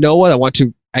of Noah.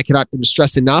 I cannot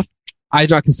stress enough. I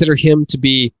do not consider him to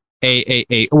be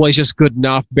he's just good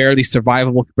enough, barely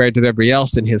survivable compared to everybody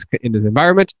else in his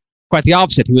environment. Quite the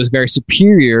opposite. He was very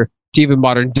superior to even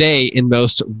modern day in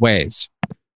most ways.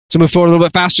 So move forward a little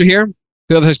bit faster here.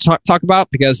 The other thing to talk about,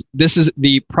 because this is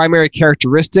the primary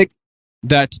characteristic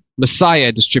that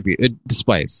Messiah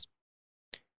displays.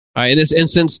 In this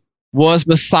instance, was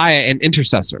Messiah an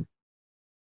intercessor?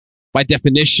 By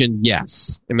definition,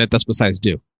 yes. I mean, that's what Messiahs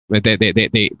do.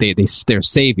 They're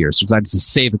saviors, designed to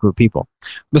save a group of people.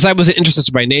 Messiah was an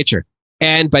intercessor by nature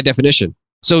and by definition.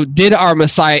 So did our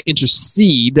Messiah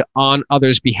intercede on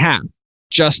others' behalf?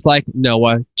 Just like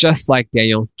Noah, just like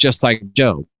Daniel, just like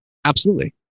Job? Absolutely.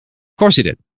 Of course he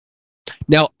did.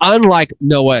 Now, unlike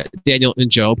Noah, Daniel, and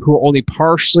Job, who were only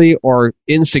partially or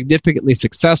insignificantly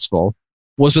successful,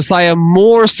 was Messiah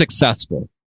more successful?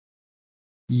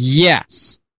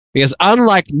 Yes. Because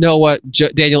unlike Noah,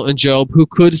 Daniel, and Job, who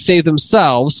could save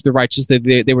themselves, the righteous,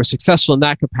 they were successful in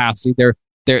that capacity.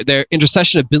 Their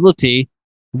intercession ability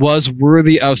was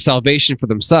worthy of salvation for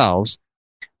themselves.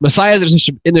 Messiah's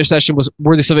intercession was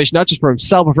worthy of salvation not just for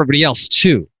himself, but for everybody else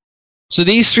too. So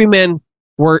these three men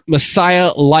were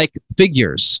Messiah-like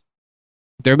figures.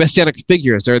 They're messianic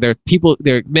figures. They're people.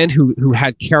 They're men who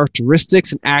had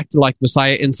characteristics and acted like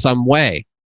Messiah in some way.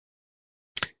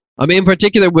 In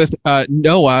particular with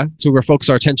Noah, so we're focused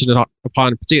our attention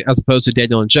upon, as opposed to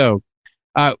Daniel and Job.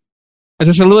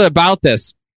 Just a little bit about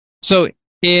this. So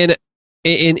in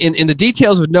the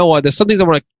details of Noah, there's some things I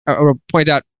want to point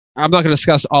out. I'm not going to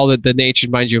discuss all the nature,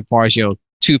 mind you, as far as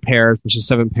 2 pairs versus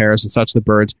 7 pairs and such. The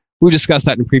birds. We've discussed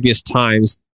that in previous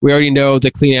times. We already know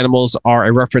the clean animals are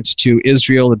a reference to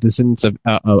Israel, the descendants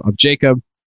of Jacob.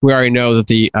 We already know that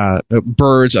the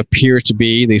birds appear to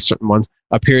be, these certain ones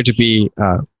appear to be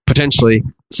potentially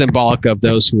symbolic of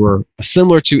those who were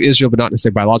similar to Israel, but not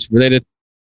necessarily biologically related.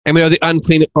 And we know the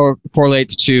unclean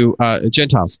correlates to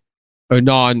Gentiles or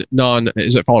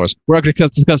non-Israelite followers. We're not going to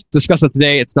discuss that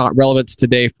today. It's not relevant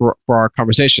today for our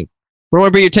conversation. What I want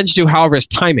to bring your attention to, however, is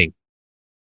timing.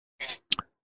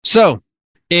 So,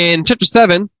 in chapter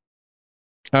 7,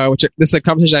 which this is a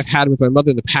conversation I've had with my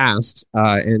mother in the past,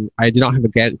 and I did not have a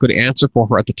good answer for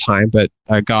her at the time, but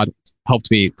God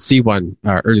helped me see one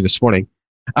early this morning.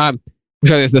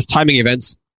 This timing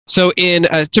events. So in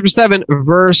chapter 7,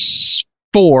 verse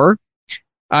 4,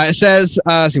 it says,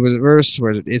 let's see, was it verse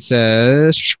where it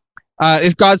says,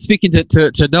 if God's speaking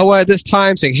to Noah at this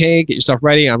time, saying, hey, get yourself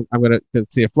ready, I'm going to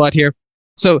see a flood here.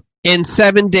 So in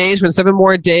 7 days, when 7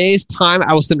 more days time,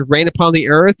 I will send rain upon the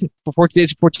earth for 14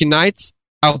 days and 14 nights.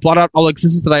 I will blot out all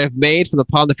existence that I have made from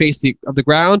upon the face of the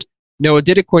ground. Noah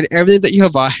did according to everything that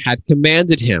Jehovah had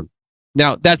commanded him.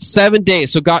 Now, that's 7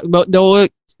 days. So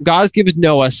God's given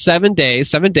Noah 7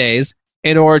 days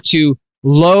in order to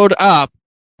load up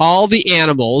all the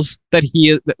animals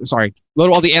load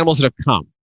all the animals that have come.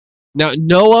 Now,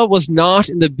 Noah was not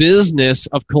in the business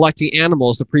of collecting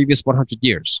animals the previous 100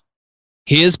 years.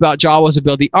 His job was to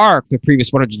build the ark the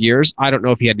previous 100 years. I don't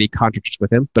know if he had any contractors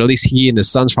with him, but at least he and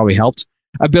his sons probably helped.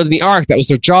 Building the ark, that was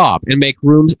their job, and make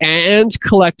rooms and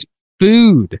collect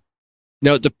food.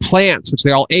 Now, the plants, which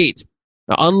they all ate.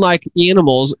 Now, unlike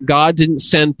animals, God didn't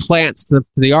send plants to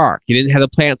the ark. He didn't have the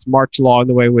plants march along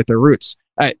the way with their roots.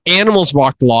 Animals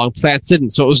walked along, plants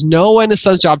didn't. So it was Noah and his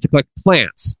son's job to collect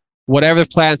plants, whatever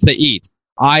plants they eat.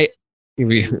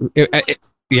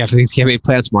 If we can't make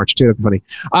plants march too, that'd be funny.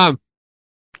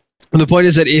 The point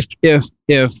is that if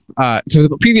for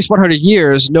the previous 100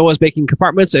 years, Noah's making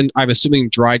compartments, and I'm assuming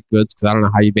dried goods, because I don't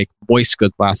know how you make moist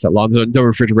goods last that long. No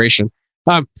refrigeration.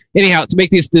 Anyhow, to make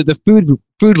the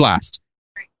food last.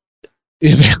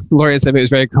 Lauren said it was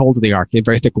very cold in the ark. It had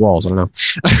very thick walls. I don't know.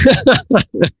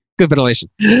 Good ventilation.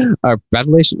 Bad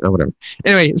ventilation? Oh, whatever.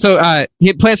 Anyway, so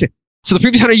he plants it. So the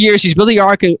previous 100 years, he's building the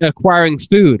ark and acquiring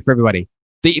food for everybody.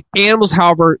 The animals,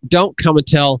 however, don't come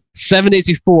until 7 days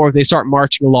before they start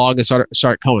marching along and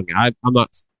start going. I don't know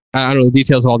the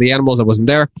details of all the animals. I wasn't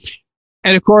there.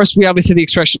 And of course, we obviously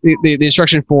the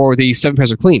instruction for the 7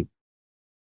 pairs are clean.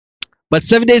 But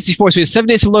 7 days before, so we have 7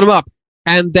 days to load them up,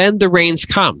 and then the rains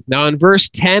come. Now, in verse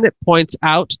 10, it points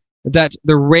out that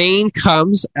the rain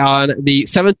comes on the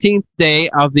 17th day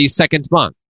of the second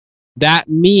month. That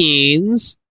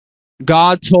means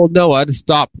God told Noah to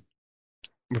start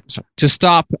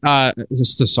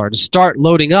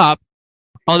loading up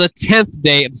on the 10th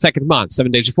day of the second month,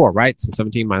 7 days before, right? So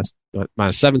 17 minus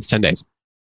 7 is 10 days.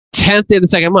 10th day of the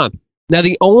second month. Now,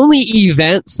 the only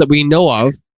events that we know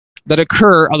of that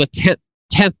occur on the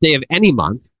 10th day of any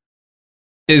month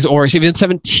or even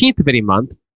 17th of any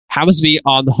month happens to be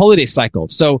on the holiday cycle.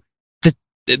 So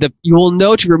you will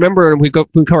know to remember when we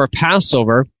cover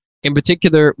Passover, in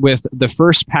particular with the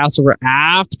first Passover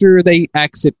after they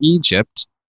exit Egypt,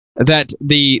 that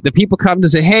the people come to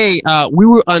say, hey, we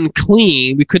were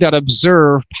unclean. We could not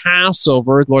observe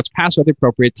Passover, the Lord's Passover at the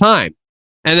appropriate time.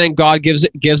 And then God gives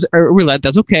a relent.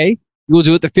 That's okay. You will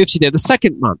do it the 50th day of the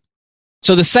second month.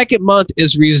 So the second month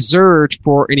is reserved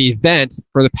for an event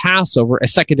for the Passover, a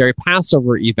secondary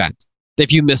Passover event,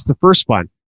 if you missed the first one.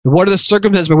 And what are the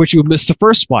circumstances by which you missed the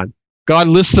first one? God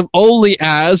lists them only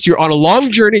as you're on a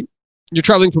long journey, you're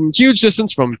traveling from a huge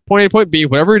distance from point A to point B,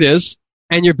 whatever it is,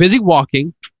 and you're busy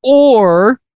walking,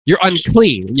 or you're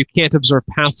unclean and you can't observe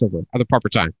Passover at the proper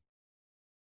time.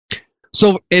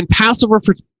 So in Passover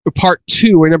for part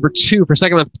 2, or number 2 for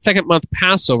second month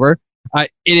Passover,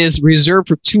 it is reserved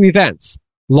for 2 events: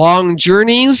 long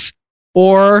journeys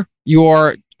or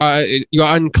you're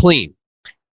unclean.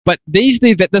 But these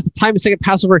the time of second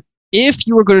Passover. If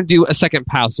you were going to do a second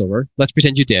Passover, let's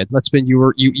pretend you did. Let's pretend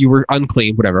you were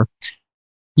unclean, whatever.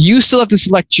 You still have to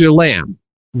select your lamb.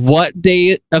 What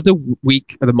day of the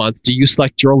week or the month do you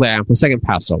select your lamb for the second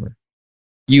Passover?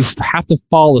 You have to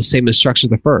follow the same instruction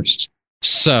as the first.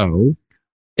 So,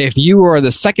 if you are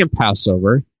the second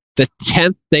Passover, the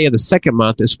 10th day of the second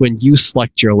month is when you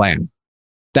select your lamb.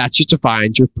 That's to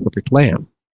find your perfect lamb.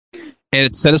 And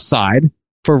it's set aside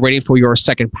for waiting for your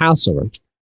second Passover.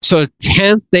 So the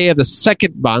 10th day of the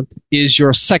second month is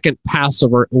your second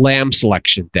Passover lamb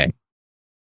selection day.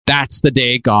 That's the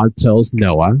day God tells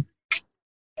Noah,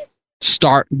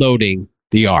 start loading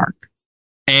the ark.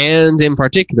 And in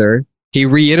particular, he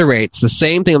reiterates the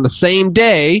same thing on the same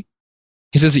day.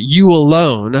 He says, you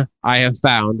alone I have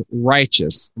found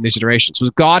righteous in this generation.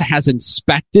 So God has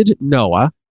inspected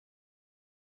Noah.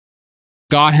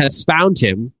 God has found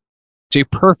him to be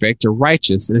perfect or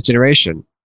righteous in this generation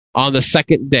on the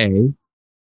second day,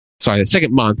 the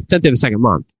second month, 10th day of the second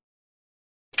month.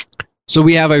 So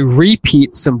we have a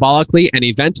repeat symbolically and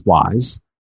event-wise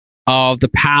of the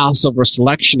Passover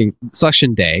selection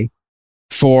day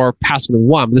for Passover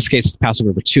 1. In this case, it's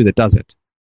Passover 2 that does it.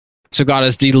 So God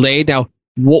has delayed. Now,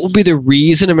 what would be the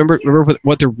reason? Remember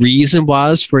what the reason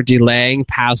was for delaying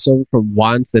Passover from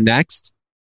one to the next?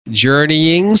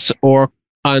 Journeyings or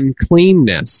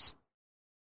uncleanness.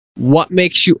 What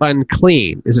makes you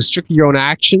unclean? Is it strictly your own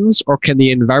actions, or can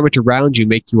the environment around you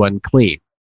make you unclean?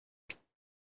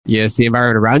 Yes, the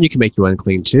environment around you can make you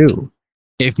unclean too.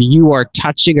 If you are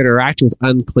touching and interacting with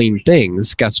unclean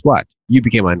things, guess what? You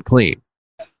became unclean.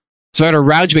 So what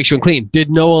around you makes you unclean. Did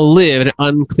Noah live in an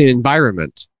unclean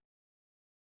environment?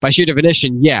 By sheer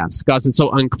definition, yes. God said,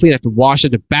 so unclean, I have to wash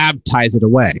it, to baptize it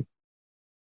away.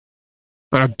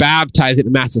 I'm going to baptize it in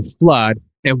a massive flood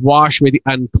and wash away the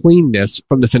uncleanness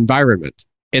from this environment.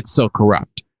 It's so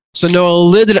corrupt. So Noah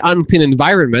lived in an unclean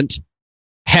environment.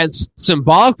 Hence,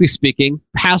 symbolically speaking,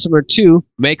 Passover 2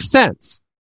 makes sense.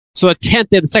 So the 10th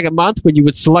day of the second month, when you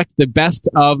would select the best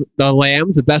of the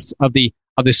lambs, the best of the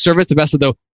servants, the best of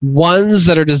the ones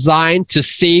that are designed to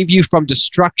save you from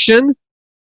destruction.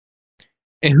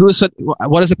 And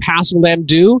what does the Passover lamb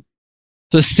do?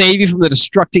 To save you from the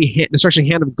destruction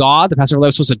hand of God. The Passover lamb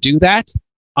is supposed to do that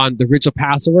on the ritual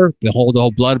Passover, the whole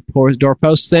blood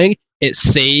doorpost thing. It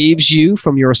saves you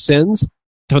from your sins,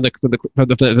 from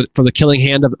the killing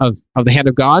hand of the hand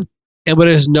of God. And what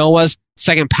is Noah's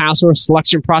second Passover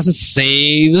selection process?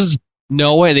 Saves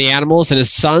Noah and the animals and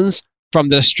his sons from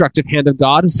the destructive hand of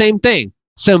God. The same thing.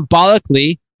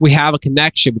 Symbolically, we have a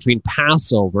connection between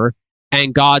Passover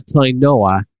and God telling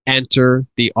Noah, enter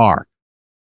the ark.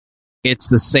 It's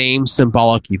the same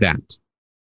symbolic event.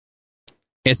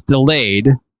 It's delayed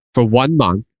for 1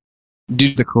 month due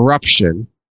to the corruption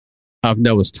of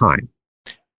Noah's time.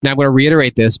 Now I'm going to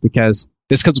reiterate this because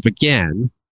this comes up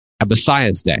again at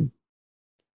Messiah's day.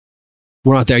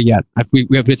 We're not there yet. We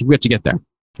have to get there.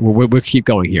 We'll keep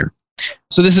going here.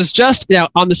 So this is just now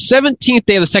on the 17th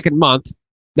day of the second month.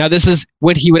 Now this is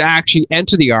when he would actually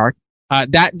enter the ark.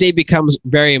 That day becomes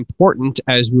very important,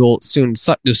 as we will soon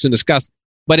discuss.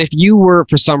 But if you were,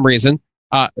 for some reason,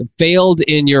 failed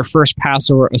in your first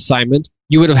Passover assignment,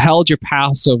 you would have held your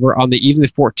Passover on the evening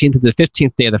of the 14th to the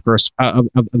 15th day of the first of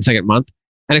the second month.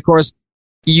 And of course,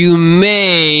 you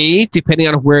may, depending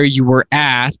on where you were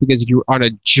at, because if you were on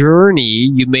a journey,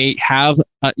 you may have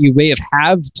had leavened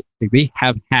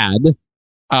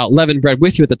bread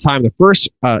with you at the time of the first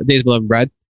days of leavened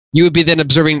bread. You would be then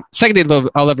observing second day of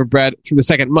leavened bread through the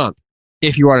second month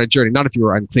if you were on a journey, not if you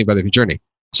were unclean by the journey.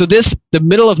 So this, the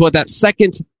middle of what that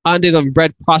second undated leavened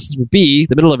bread process would be,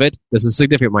 the middle of it, this is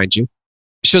significant, mind you,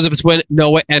 shows up as when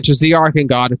Noah enters the ark, and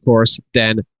God, of course,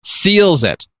 then seals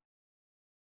it.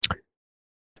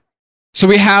 So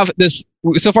we have this,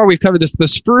 so far we've covered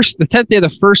this first, the 10th day of the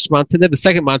first month, 10th day of the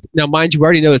second month. Now, mind you, we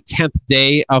already know the 10th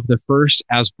day of the first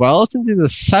as well as the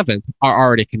 7th are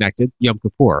already connected, Yom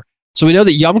Kippur. So we know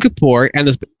that Yom Kippur and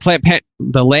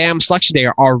the Lamb Selection Day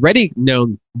are already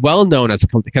well known as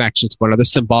connections to one another,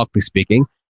 symbolically speaking.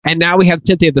 And now we have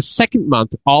 10th day of the second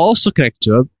month also connected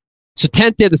to it. So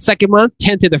 10th day of the second month,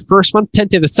 10th day of the first month, 10th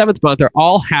day of the seventh month, they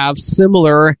all have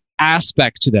similar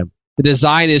aspects to them. The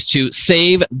design is to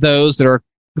save those that are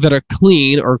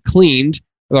clean or cleaned,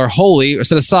 or are holy or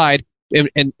set aside,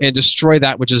 and destroy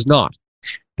that which is not.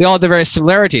 They all have their various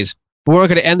similarities, but we're not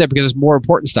going to end there because there's more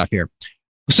important stuff here.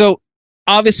 So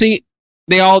obviously,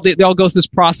 they all go through this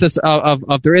process of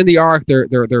they're in the ark, they're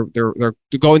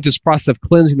going through this process of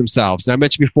cleansing themselves. And I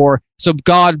mentioned before, so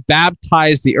God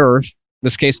baptized the earth, in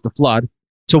this case the flood,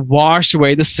 to wash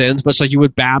away the sins, much like you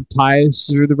would baptize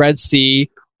through the Red Sea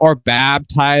or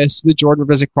baptize through the Jordan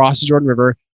River as it crossed the Jordan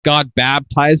River. God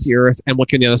baptized the earth, and what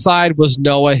came on the other side was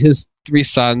Noah, his 3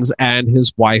 sons, and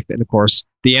his wife, and of course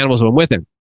the animals that went with him.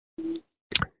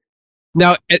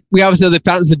 Now, we obviously know the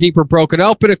fountains of the deep were broken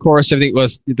open. Of course, everything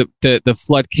was, the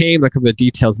flood came. I cover the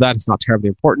details of that. It's not terribly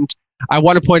important. I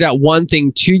want to point out one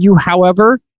thing to you,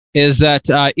 however, is that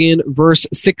in verse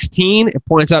 16, it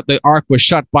points out the ark was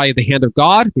shut by the hand of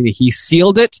God, meaning he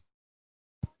sealed it.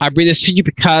 I bring this to you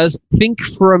because think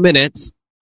for a minute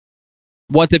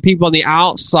what the people on the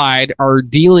outside are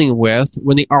dealing with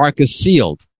when the ark is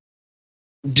sealed.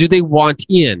 Do they want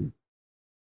in?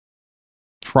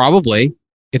 Probably.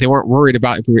 If they weren't worried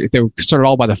about, if they were concerned at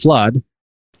all by the flood,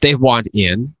 they want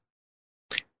in.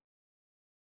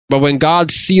 But when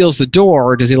God seals the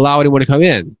door, does he allow anyone to come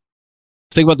in?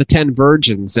 Think about the 10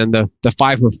 virgins and the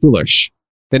 5 who were foolish.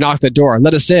 They knocked the door,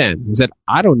 let us in. He said,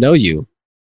 I don't know you.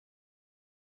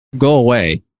 Go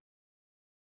away.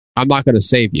 I'm not going to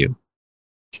save you.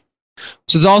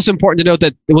 So it's also important to note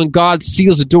that when God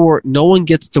seals the door, no one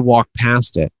gets to walk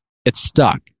past it. It's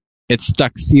stuck. It's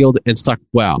stuck, sealed, and stuck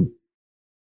well.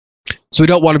 So we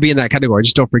don't want to be in that category.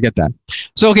 Just don't forget that.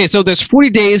 So, okay, so there's 40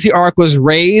 days the ark was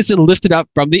raised and lifted up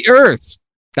from the earth.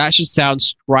 That should sound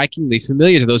strikingly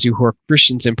familiar to those of you who are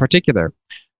Christians in particular.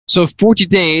 So 40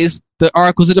 days, the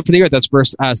ark was lifted up from the earth. That's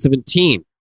verse 17.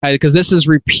 Because this is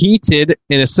repeated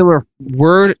in a similar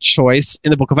word choice in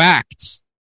the book of Acts.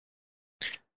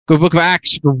 Go to the book of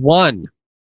Acts, chapter 1.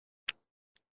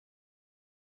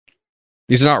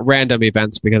 These are not random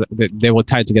events because they will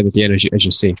tie together at the end, as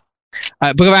you see.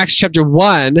 Book of Acts, chapter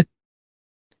 1,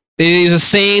 they use the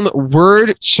same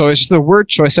word choice, the word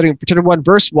choice, starting in chapter 1,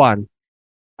 verse 1.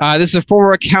 This is a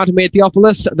former account made at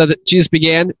Theophilus that Jesus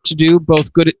began to do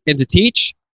both good and to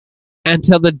teach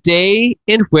until the day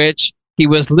in which he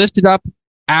was lifted up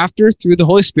after, through the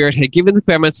Holy Spirit, had given the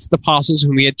commandments to the apostles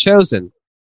whom he had chosen.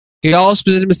 He also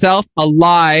presented himself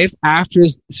alive after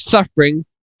his suffering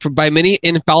by many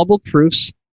infallible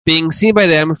proofs, being seen by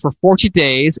them for 40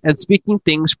 days, and speaking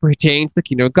things pertaining to the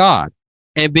kingdom of God,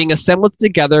 and being assembled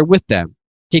together with them.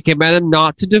 He commanded them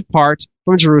not to depart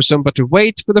from Jerusalem, but to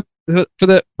wait for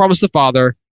the promise of the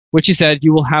Father, which he said,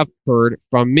 you will have heard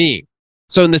from me.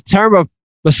 So in the term of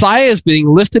Messiah is being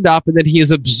lifted up, and then he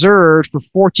is observed for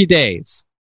 40 days.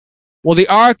 Well, the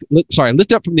ark,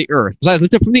 lifted up from the earth. Besides,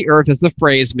 lifted up from the earth, as the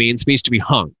phrase means to be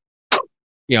hung.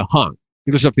 Hung.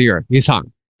 He lifts up the earth. He's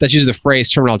hung. That's usually the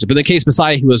phrase terminology. But in the case of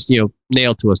Messiah, he was,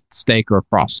 nailed to a stake or a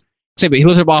cross. Same, but he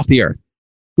lifted up off the earth.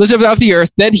 lifted up out of the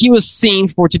earth. Then he was seen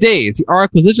 40 days. The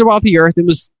ark was lifted up out of the earth and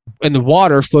was in the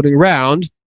water floating around,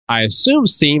 I assume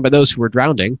seen by those who were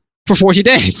drowning, for 40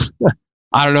 days.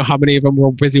 I don't know how many of them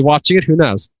were busy watching it. Who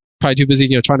knows? Probably too busy,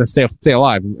 trying to stay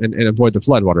alive and avoid the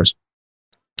floodwaters.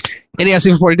 And he has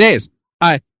to for 40 days.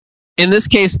 In this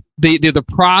case, the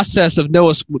process of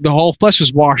Noah's, the whole flesh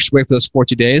was washed away for those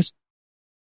 40 days.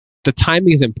 The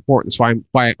timing is important. That's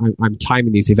why I'm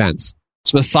timing these events.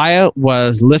 So Messiah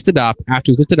was lifted up. After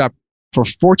he was lifted up for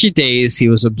 40 days, he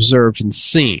was observed and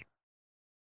seen.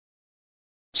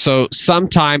 So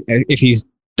sometime, if he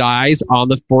dies on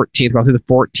the 14th, roughly the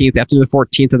 14th, after the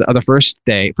 14th of the first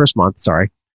month,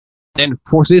 then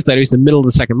 40 days later, he's in the middle of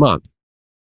the second month.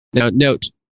 Now, note,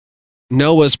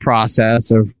 Noah's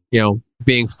process of,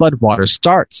 being floodwater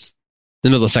starts in the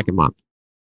middle of the second month.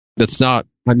 That's not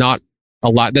a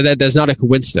lot. That's not a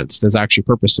coincidence. There's actually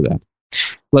purpose to that.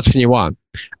 Let's continue on.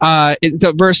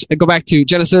 Go back to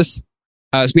Genesis.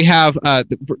 As we have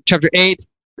chapter 8,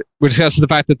 we discuss the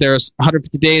fact that there's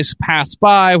 150 days pass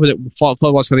by when the flood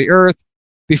was on the earth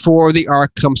before the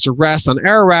ark comes to rest on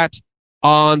Ararat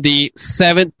on the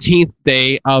 17th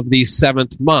day of the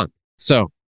 7th month. So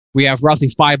we have roughly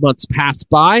 5 months pass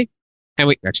by, and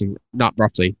we actually not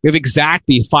roughly. We have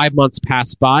exactly 5 months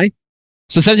pass by.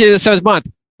 So 17th day of the 7th month.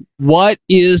 What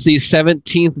is the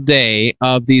 17th day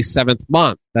of the 7th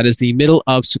month? That is the middle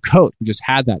of Sukkot. We just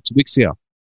had that 2 weeks ago.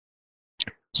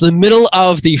 So the middle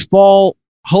of the fall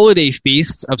holiday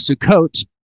feasts of Sukkot,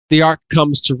 the ark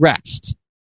comes to rest.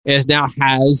 It now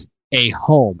has a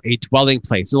home, a dwelling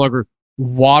place. No longer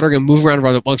water and move around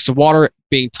amongst the water,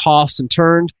 being tossed and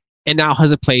turned, and now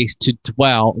has a place to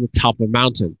dwell on the top of a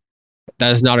mountain.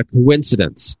 That is not a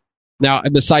coincidence. Now,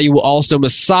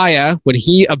 Messiah, when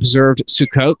he observed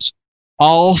Sukkot,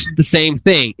 also the same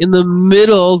thing. In the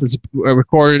middle, this is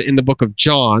recorded in the book of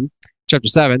John, chapter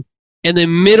 7, in the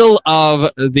middle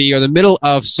of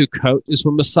Sukkot is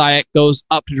when Messiah goes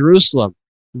up to Jerusalem.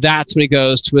 That's when he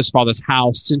goes to his father's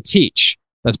house and teach.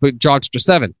 That's John chapter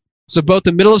 7. So both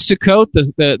the middle of Sukkot,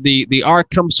 the ark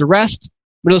comes to rest.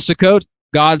 Middle of Sukkot,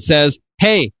 God says,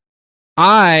 hey,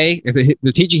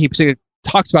 the teaching he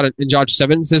talks about it in John chapter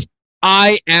 7, says,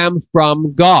 I am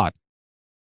from God.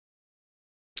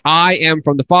 I am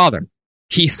from the Father.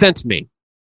 He sent me.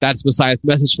 That's Messiah's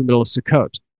message from the middle of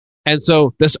Sukkot. And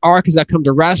so this ark has now come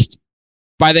to rest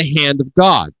by the hand of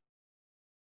God.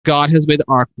 God has made the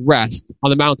ark rest on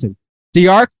the mountain. The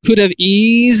ark could have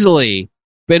easily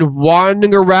been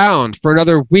wandering around for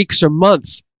another weeks or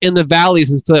months in the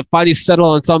valleys until it finally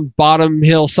settled on some bottom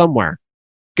hill somewhere.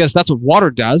 Because that's what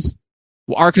water does.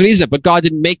 Well, ark could easily, but God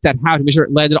didn't make that happen. He made sure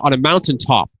it landed on a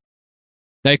mountaintop.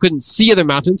 Now, he couldn't see other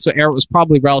mountains, so Ararat was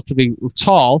probably relatively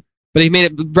tall, but he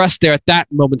made it rest there at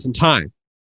that moment in time.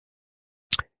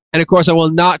 And of course,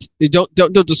 don't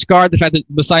discard the fact that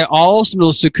Messiah also in the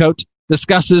Sukkot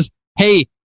discusses, hey,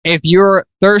 if you're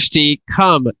thirsty,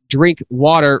 come drink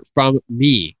water from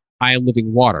me. I am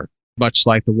living water, much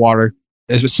like the water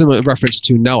is a similar reference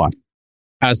to Noah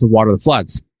as the water of the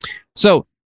floods. So,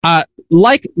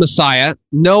 like Messiah,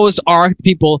 Noah's ark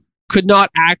people could not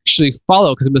actually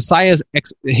follow because Messiah's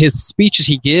his speeches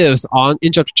he gives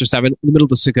in chapter 7 in the middle of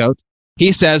the Sukkot,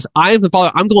 he says, I am the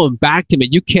follower. I'm going back to me.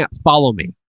 You can't follow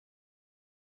me.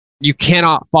 You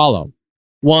cannot follow.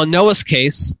 Well, in Noah's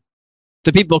case,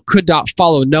 the people could not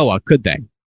follow Noah, could they?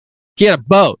 He had a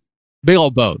boat, big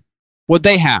old boat. What'd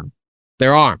they have?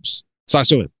 Their arms. So I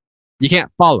assume you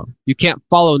can't follow. You can't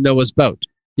follow Noah's boat.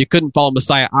 You couldn't follow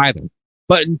Messiah either.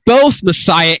 But both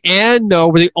Messiah and Noah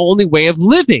were the only way of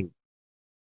living.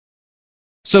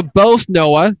 So both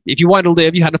Noah, if you wanted to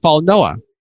live, you had to follow Noah.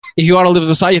 If you want to live with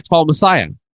Messiah, you have to follow Messiah.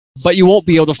 But you won't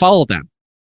be able to follow them.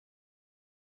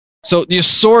 So your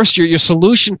source, your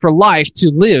solution for life to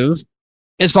live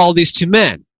is follow these two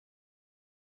men.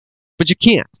 But you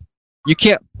can't. You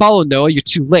can't follow Noah. You're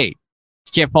too late.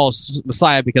 You can't follow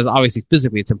Messiah because obviously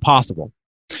physically it's impossible.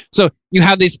 So you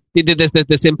have this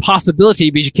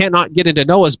impossibility because you cannot get into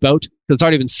Noah's boat because it's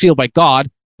already been sealed by God.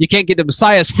 You can't get to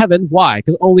Messiah's heaven. Why?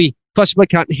 Because only flesh and blood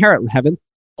cannot inherit heaven.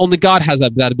 Only God has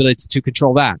that ability to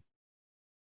control that.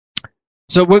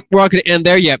 So we're not going to end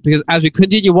there yet because as we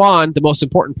continue on, the most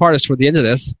important part is toward the end of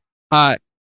this.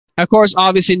 Of course,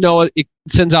 obviously Noah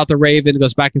sends out the raven,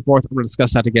 goes back and forth. I'm going to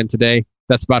discuss that again today.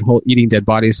 That's about whole eating dead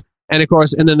bodies. And of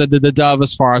course, and then the dove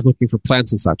as far as looking for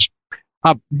plants and such.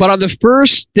 But on the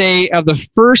first day of the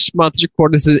first month,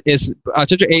 recorded is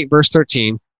chapter 8, verse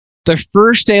 13. The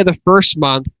first day of the first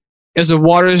month is the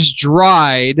waters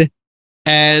dried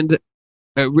and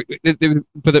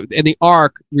the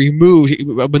ark removed,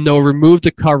 when Noah removed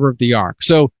the cover of the ark.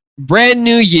 So brand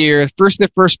new year,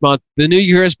 the first month, the new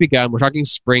year has begun. We're talking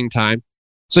springtime.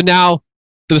 So now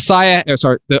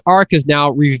the ark is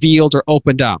now revealed or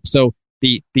opened up. So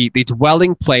the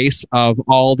dwelling place of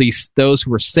all those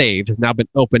who were saved has now been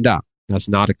opened up. That's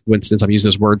not a coincidence. I'm using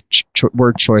this word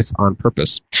choice on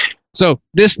purpose. So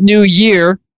this new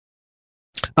year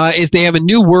is they have a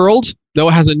new world.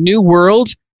 Noah has a new world.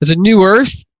 There's a new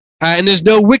earth, and there's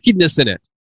no wickedness in it.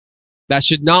 That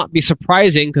should not be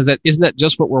surprising, because isn't that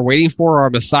just what we're waiting for, our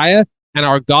Messiah and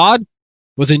our God,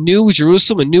 with a new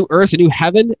Jerusalem, a new earth, a new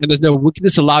heaven, and there's no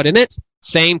wickedness allowed in it?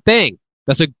 Same thing.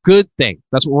 That's a good thing.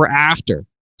 That's what we're after.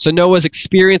 So Noah's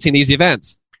experiencing these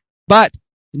events. But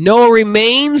Noah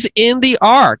remains in the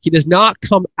ark. He does not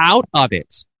come out of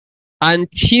it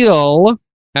until,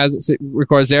 as it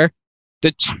records there,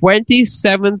 the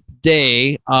 27th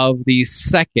day of the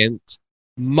second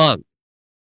month.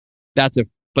 That's a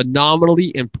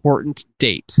phenomenally important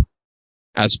date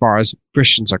as far as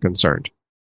Christians are concerned.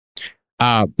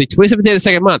 The 27th day of the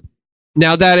second month.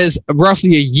 Now that is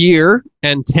roughly a year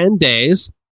and 10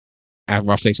 days,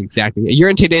 roughly exactly, a year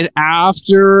and 10 days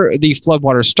after the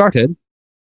floodwaters started.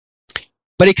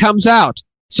 But it comes out.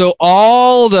 So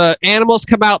all the animals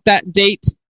come out that date.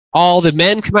 All the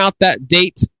men come out that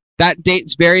date. That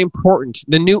date's very important.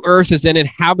 The new earth is then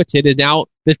inhabited, and now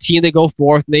the team, they go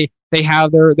forth and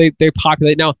they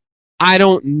populate. Now, I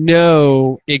don't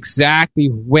know exactly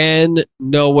when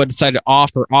Noah decided to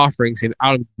offer offerings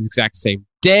out of the exact same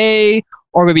day,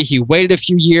 or maybe he waited a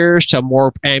few years till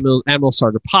more animals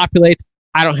started to populate.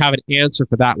 I don't have an answer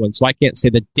for that one, so I can't say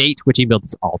the date which he built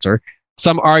this altar.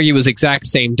 Some argue it was exact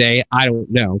same day. I don't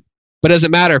know. But it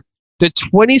doesn't matter. The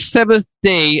 27th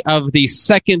day of the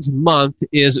second month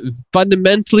is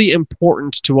fundamentally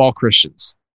important to all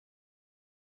Christians.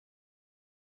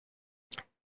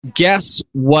 Guess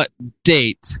what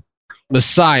date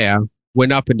Messiah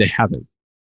went up into heaven?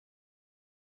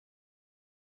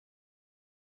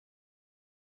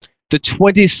 The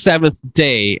 27th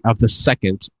day of the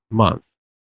second month.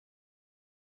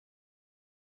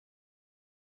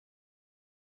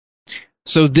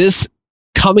 So this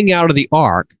coming out of the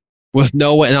ark with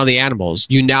Noah and all the animals,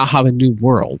 you now have a new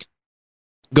world.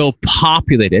 Go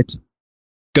populate it.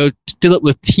 Go fill it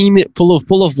with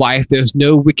full of life. There's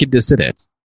no wickedness in it.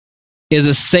 Is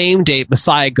the same date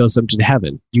Messiah goes up to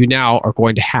heaven. You now are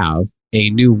going to have a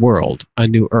new world, a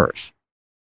new earth.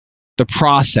 The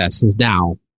process has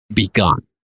now begun.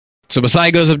 So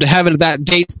Messiah goes up to heaven at that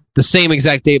date, the same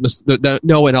exact date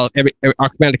Noah and all are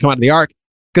commanded to come out of the ark.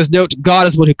 Because note, God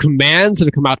is the one who commands them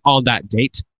to come out on that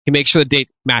date. He makes sure the date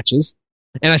matches.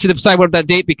 And I say the Messiah went up that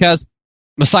date because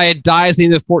Messiah dies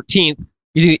in the 14th,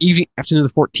 evening afternoon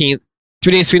of the 14th.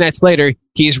 2 days, 3 nights later,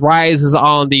 he rises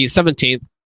on the 17th.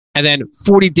 And then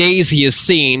 40 days he is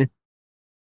seen.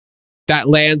 That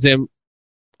lands him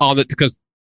on because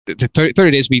the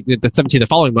 30 days will be the 17th the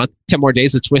following month. 10 more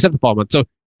days, it's 27th the following month. So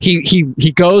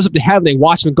he goes up to heaven. They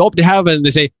watch him go up to heaven. And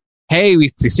they say, hey, we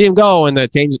see him go. And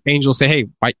the angels say, hey,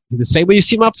 right, the same way you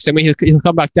see him up, the same way he'll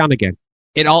come back down again.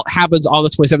 It all happens on the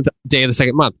 27th day of the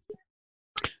second month.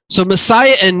 So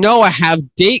Messiah and Noah have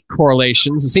date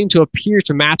correlations that seem to appear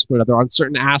to match one another on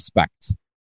certain aspects.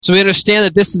 So we understand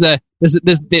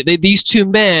that these two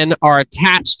men are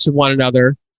attached to one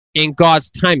another in God's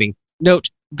timing. Note,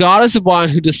 God is the one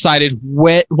who decided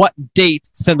what date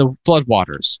to send the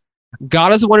floodwaters.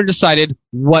 God is the one who decided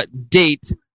what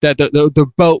date that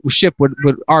the ship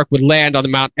ark would land on the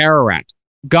Mount Ararat.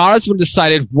 God is the one who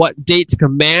decided what date to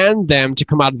command them to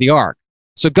come out of the ark.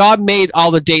 So God made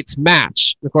all the dates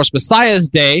match. Of course, Messiah's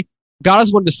day, God is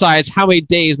the one who decides how many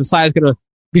days Messiah is going to,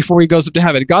 before he goes up to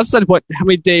heaven. God said how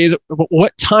many days,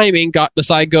 what timing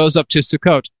Messiah goes up to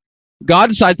Sukkot. God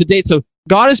decides the date. So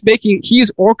God is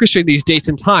he's orchestrating these dates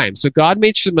and times. So God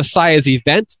made sure Messiah's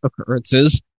event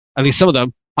occurrences, at least some of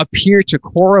them, appear to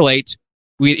correlate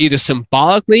with either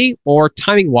symbolically or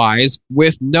timing-wise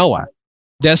with Noah,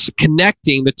 thus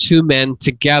connecting the two men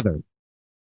together.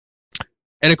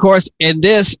 And of course, in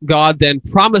this, God then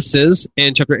promises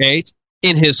in chapter 8,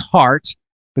 in his heart,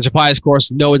 which implies, of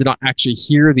course, Noah did not actually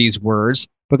hear these words,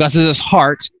 but God says in his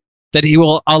heart that he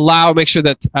will make sure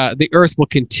that the earth will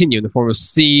continue in the form of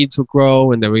seeds will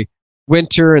grow, and there'll be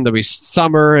winter, and there'll be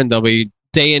summer, and there'll be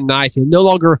day and night. He'll no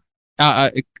longer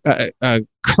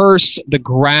curse the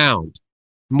ground.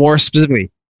 More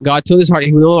specifically, God told his heart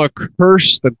he will no longer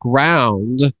curse the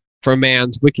ground for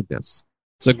man's wickedness.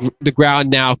 So the ground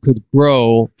now could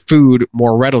grow food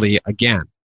more readily again,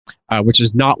 which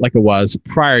is not like it was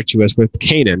prior to us with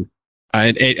Canaan.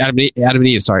 And Adam and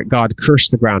Eve, God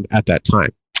cursed the ground at that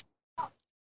time.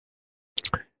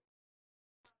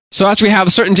 So after we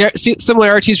have certain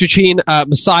similarities between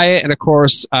Messiah and, of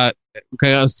course,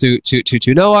 goes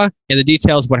to Noah and the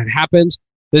details of what had happened.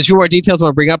 There's a few more details I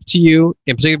want to bring up to you,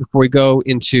 in particular before we go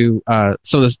into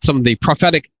some of the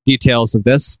prophetic details of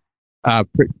this. I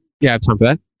have time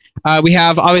for that. We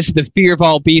have, obviously, the fear of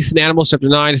all beasts and animals, chapter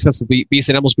 9, discusses beasts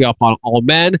and animals be upon all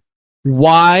men.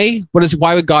 Why?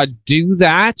 Why would God do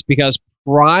that? Because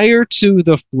prior to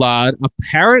the flood,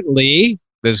 apparently,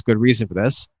 there's good reason for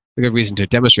this, a good reason to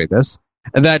demonstrate this,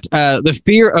 that the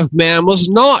fear of man was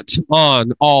not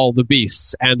on all the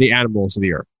beasts and the animals of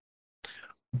the earth.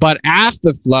 But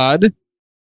after the flood,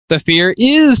 the fear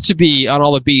is to be on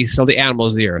all the beasts and the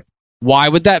animals of the earth. Why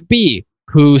would that be?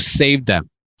 Who saved them?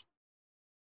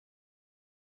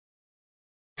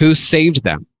 Who saved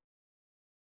them?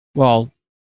 Well,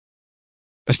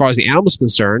 as far as the animals are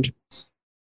concerned,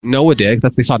 Noah did.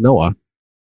 They saw Noah.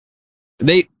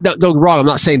 Don't get wrong, I'm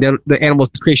not saying that the animal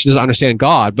creation doesn't understand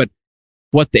God, but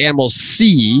what the animals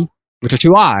see with their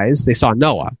two eyes, they saw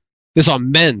Noah. They saw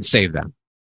men save them.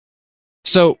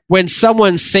 So when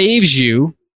someone saves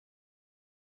you,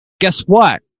 guess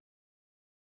what?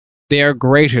 They are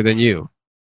greater than you.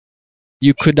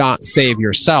 You could not save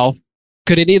yourself.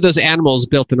 Could any of those animals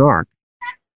build an ark?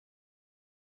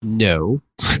 No.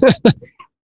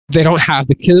 They don't have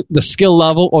the skill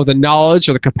level or the knowledge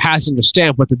or the capacity to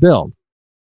understand what to build.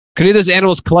 Could any of those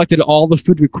animals collected all the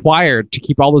food required to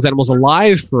keep all those animals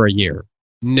alive for a year?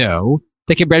 No.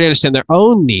 They can barely understand their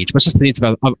own needs, much less the needs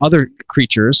of other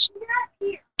creatures.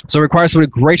 So it requires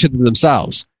somebody greater than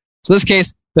themselves. So in this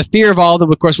case, the fear of all of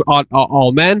them, of course, were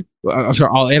all men,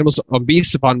 all animals,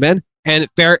 beasts upon men, and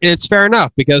it's fair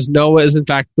enough because Noah is in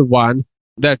fact the one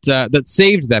that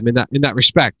saved them in that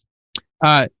respect.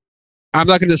 I'm not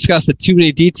going to discuss the too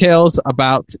many details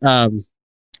about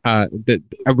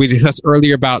we discussed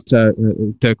earlier about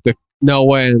the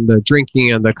Noah and the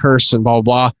drinking and the curse and blah blah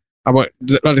blah. I won't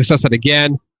discuss that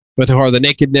again with the horror of the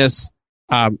nakedness.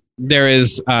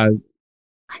 There's a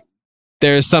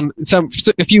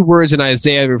few words in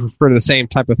Isaiah that refer to the same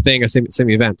type of thing, a same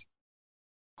event.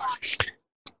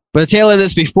 But the tail end of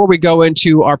this, before we go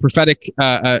into our prophetic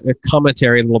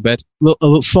commentary a little bit, a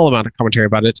little small amount of commentary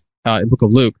about it in the book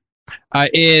of Luke,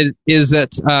 is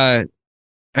that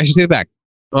I should take it back.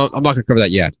 I'm not going to cover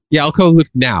that yet. Yeah, I'll cover Luke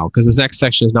now because this next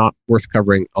section is not worth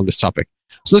covering on this topic.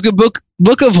 So look at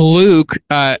book of Luke.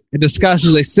 It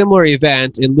discusses a similar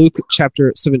event in Luke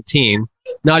chapter 17.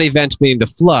 Not event meaning the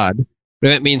flood,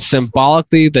 but it means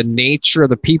symbolically the nature of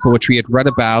the people, which we had read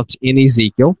about in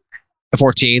Ezekiel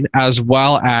 14, as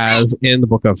well as in the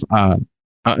book of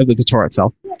the Torah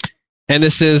itself. And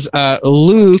this is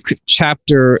Luke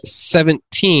chapter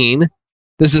 17.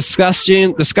 This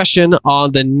discussion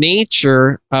on the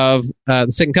nature of the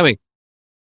second coming.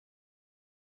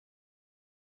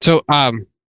 So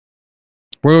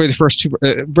we're going to the first two,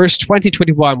 verse 20,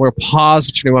 21. We'll pause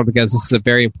for 21 because this is a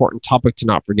very important topic to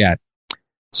not forget.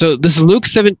 So this is Luke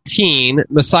 17.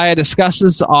 Messiah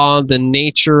discusses on the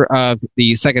nature of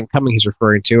the second coming he's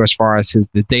referring to, as far as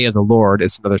the day of the Lord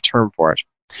is another term for it.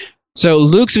 So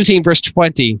Luke 17, verse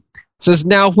 20 says,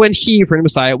 "Now when he," for the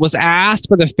Messiah, "was asked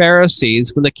by the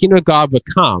Pharisees when the kingdom of God would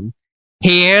come,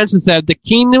 he answered and said, the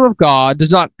kingdom of God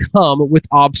does not come with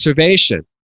observation,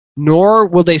 nor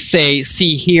will they say,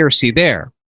 see here, see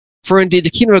there. For indeed the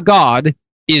kingdom of God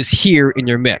is here in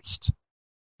your midst."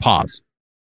 Pause.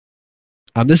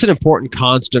 This is an important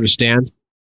concept to understand.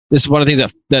 This is one of the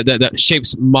things that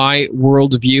shapes my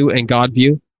worldview and God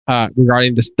view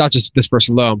regarding this, not just this verse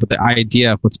alone, but the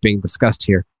idea of what's being discussed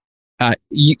here.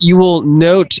 You will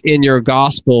note in your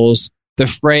Gospels the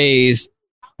phrase,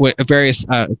 various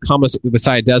comments that the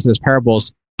Messiah does in his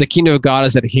parables, the kingdom of God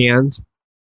is at hand.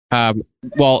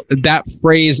 Well, that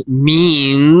phrase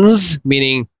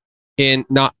meaning in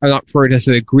not referring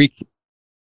to the Greek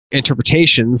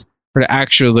interpretations, but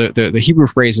actually the Hebrew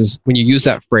phrases, when you use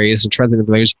that phrase and translate it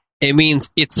into language, it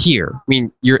means it's here. I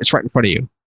mean, it's right in front of you.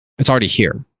 It's already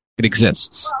here. It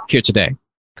exists here today.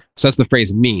 So that's what the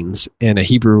phrase means in a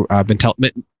Hebrew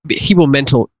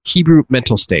mental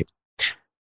state.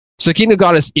 So the kingdom of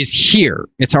God is here.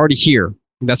 It's already here.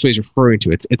 And that's what he's referring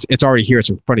to. It's already here. It's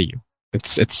in front of you.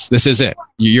 This is it.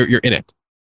 You're in it.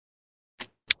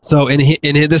 So in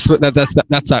this,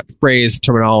 that's that phrase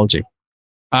terminology.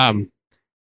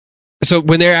 So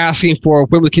when they're asking for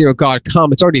when will the kingdom of God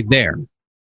come, it's already there.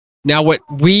 Now, what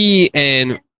we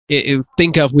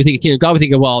think of the kingdom of God, we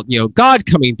think of, God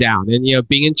coming down and,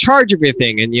 being in charge of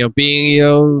everything and, being,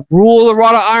 rule the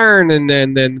rod of iron and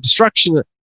then destruction.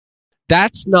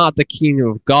 That's not the kingdom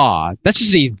of God. That's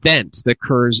just an event that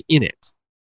occurs in it.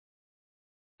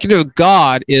 Kingdom of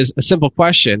God is a simple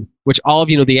question, which all of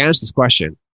you know the answer to this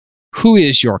question. Who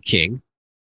is your king?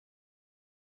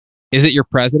 Is it your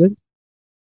president?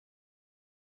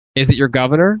 Is it your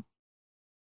governor?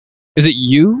 Is it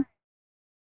you?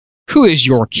 Who is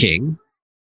your king?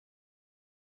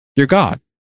 Your God.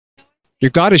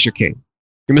 Your God is your king.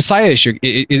 Your Messiah is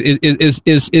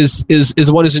the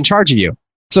one who's in charge of you.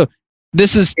 So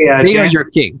this is they are your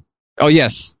king. Oh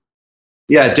yes.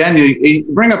 Yeah, Dan, you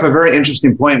bring up a very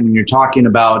interesting point when you're talking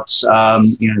about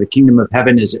the kingdom of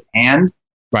heaven is at hand,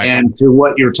 right? And to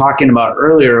what you're talking about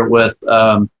earlier with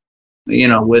Enoch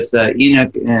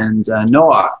and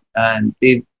Noah, and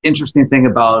the interesting thing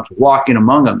about walking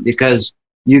among them, because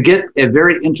you get a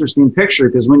very interesting picture.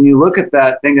 Because when you look at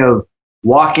that thing of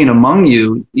walking among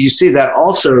you, you see that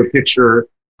also a picture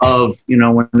of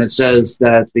when it says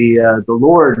that the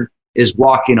Lord is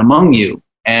walking among you,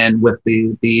 and with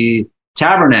the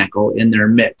tabernacle in their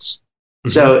midst.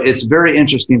 Mm-hmm. So it's a very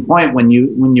interesting point when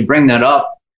you bring that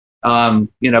up,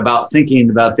 about thinking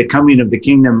about the coming of the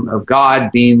kingdom of God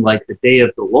being like the day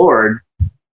of the Lord.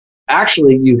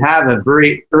 Actually, you have a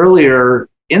very earlier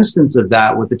instance of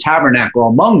that with the tabernacle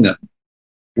among them,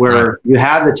 where you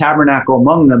have the tabernacle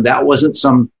among them. That wasn't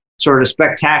some sort of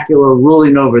spectacular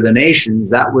ruling over the nations.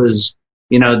 That was,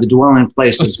 the dwelling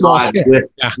place of God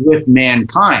with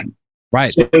mankind.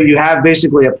 Right. So you have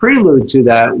basically a prelude to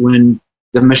that when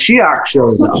the Mashiach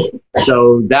shows up.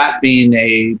 So that being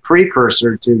a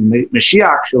precursor to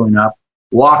Mashiach showing up,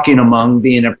 walking among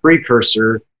being a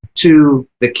precursor to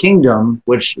the kingdom,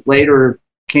 which later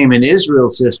came in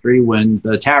Israel's history when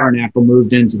the tabernacle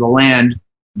moved into the land.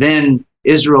 Then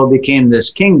Israel became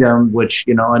this kingdom, which,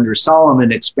 under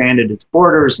Solomon expanded its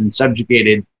borders and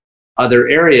subjugated other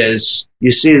areas.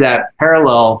 You see that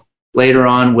parallel later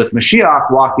on with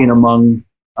Mashiach walking among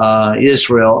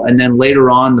Israel, and then later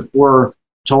on the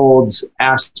foretold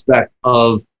aspect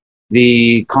of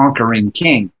the conquering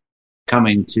king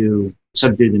coming to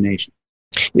subdue the nation.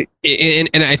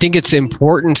 And I think it's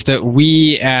important that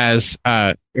we as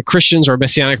Christians or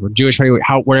Messianic or Jewish,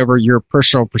 whatever your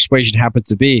personal persuasion happens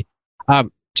to be,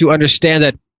 to understand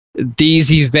that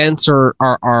these events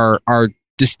are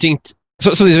distinct.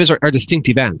 So these events are distinct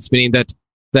events, meaning that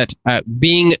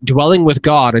dwelling with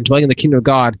God and dwelling in the kingdom of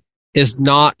God does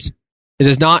not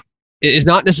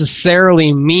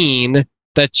necessarily mean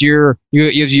that you're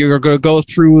going to go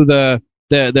through the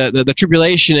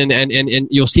tribulation and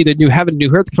you'll see the new heaven,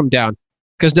 new earth come down.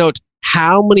 Because note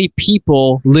how many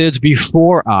people lived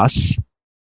before us,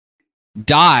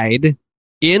 died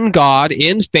in God,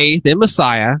 in faith, in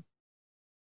Messiah,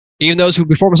 even those who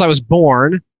before Messiah was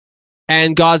born,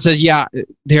 and God says, yeah,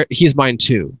 he's mine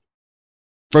too.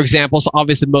 For example, so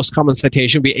obviously the most common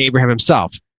citation would be Abraham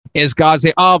himself. Is God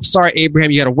say, oh, sorry,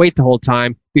 Abraham, you got to wait the whole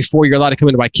time before you're allowed to come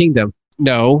into my kingdom?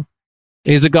 No.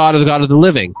 He's the God of the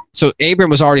living. So Abraham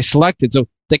was already selected. So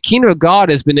the kingdom of God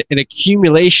has been an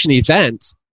accumulation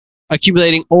event,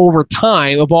 accumulating over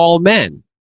time of all men.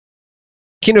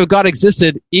 Kingdom of God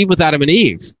existed even with Adam and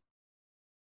Eve.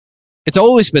 It's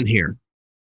always been here.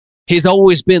 He's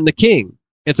always been the king.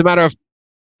 It's a matter of,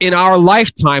 in our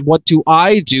lifetime, what do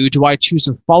I do? Do I choose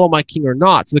to follow my king or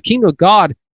not? So the kingdom of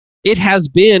God, it has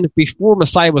been before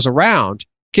Messiah was around.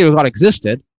 Kingdom of God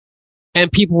existed,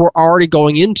 and people were already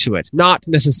going into it, not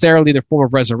necessarily in the form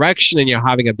of resurrection and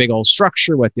having a big old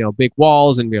structure with big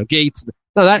walls and gates,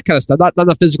 no, that kind of stuff. Not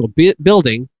the physical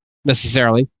building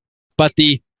necessarily, but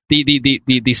the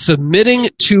submitting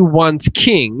to one's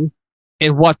king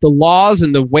and what the laws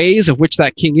and the ways of which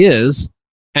that king is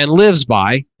and lives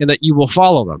by, and that you will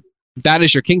follow them. That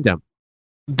is your kingdom.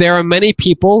 There are many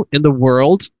people in the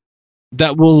world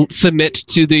that will submit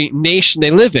to the nation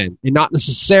they live in, and not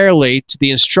necessarily to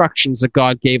the instructions that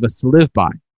God gave us to live by,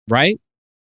 right?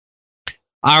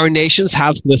 Our nations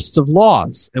have lists of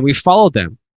laws, and we follow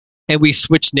them. And we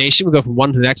switch nation, we go from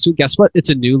one to the next week. Guess what? It's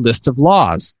a new list of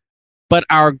laws. But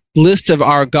our list of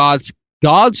our God's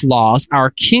laws,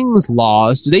 our king's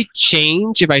laws, do they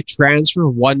change if I transfer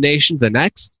from one nation to the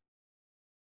next?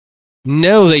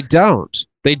 No, they don't.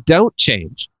 They don't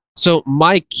change. So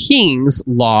my king's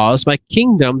laws, my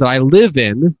kingdom that I live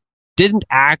in, didn't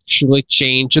actually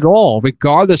change at all,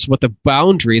 regardless of what the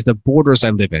boundaries, the borders I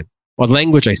live in, what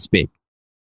language I speak.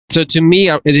 So to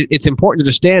me, it's important to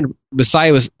understand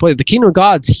Messiah was putting the kingdom of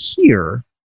God's here.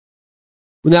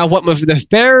 Now, what the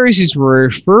Pharisees were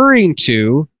referring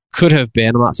to could have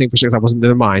been, I'm not saying for sure because I wasn't in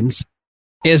their minds,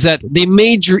 is that the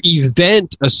major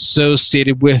event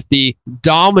associated with the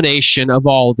domination of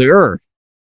all the earth.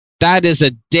 That is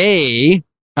a day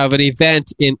of an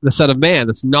event in the Son of Man.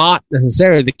 That's not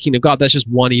necessarily the kingdom of God. That's just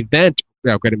one event.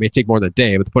 It may take more than a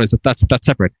day, but the point is that that's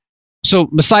separate. So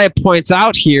Messiah points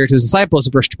out here to his disciples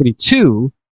in verse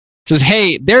 22 says,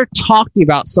 hey, they're talking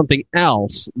about something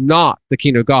else, not the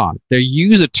kingdom of God. They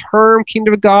use a term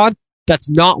kingdom of God. That's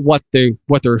not what they're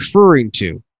referring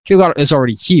to. Kingdom of God is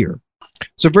already here.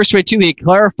 So verse 22, he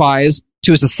clarifies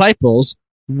to his disciples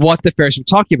what the Pharisees were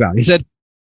talking about. He said,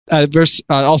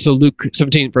 also Luke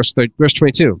 17, verse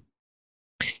 22.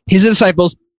 His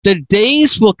disciples, the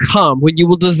days will come when you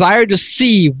will desire to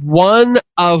see one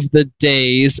of the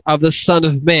days of the Son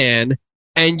of Man,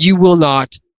 and you will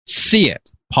not see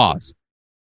it. Pause.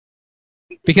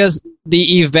 Because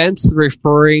the events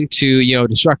referring to,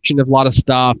 destruction of a lot of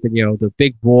stuff and, the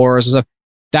big wars and stuff,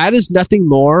 that is nothing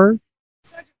more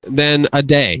than a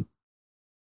day.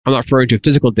 I'm not referring to a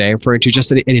physical day. I'm referring to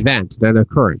just an event, an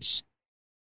occurrence.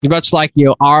 Much like,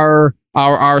 our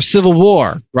Civil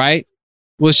War, right,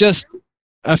 was just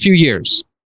a few years.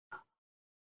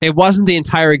 It wasn't the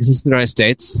entire existence of the United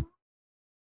States.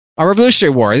 Our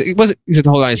Revolutionary War, it wasn't the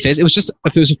whole United States. It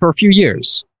was for a few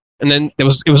years, and then it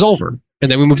was over,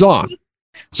 and then we moved on.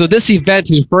 So this event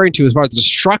he's referring to, as far as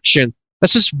destruction,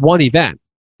 that's just one event.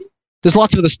 There's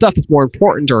lots of other stuff that's more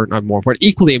important, or not more important,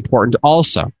 equally important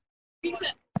also.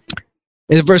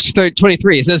 In verse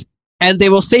 23, it says, and they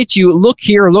will say to you, look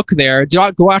here, look there, do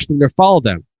not go after them, nor follow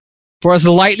them. For as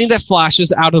the lightning that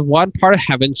flashes out of one part of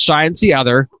heaven shines the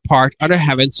other part under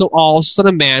heaven, so also Son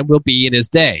of Man will be in his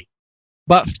day.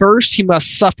 But first he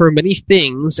must suffer many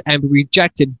things and be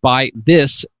rejected by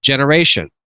this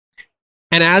generation.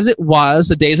 And as it was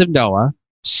the days of Noah,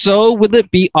 so will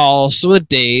it be also the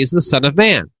days of the Son of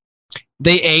Man.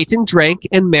 They ate and drank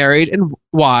and married and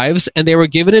wives, and they were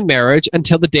given in marriage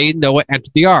until the day Noah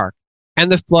entered the ark,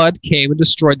 and the flood came and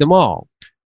destroyed them all.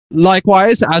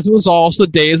 Likewise, as it was also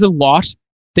the days of Lot,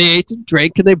 they ate and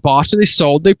drank, and they bought and they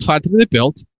sold, they planted and they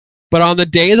built. But on the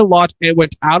day of Lot, it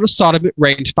went out of Sodom, it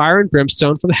rained fire and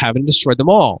brimstone from heaven and destroyed them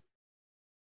all.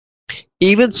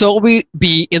 Even so it will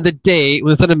be in the day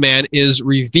when the Son of Man is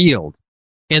revealed.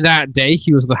 In that day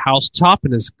he was on the housetop,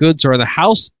 and his goods are in the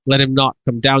house. Let him not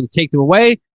come down to take them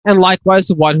away. And likewise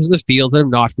the one who's in the field, let him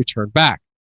not return back.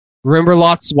 Remember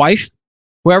Lot's wife?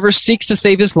 Whoever seeks to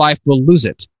save his life will lose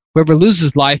it. Whoever loses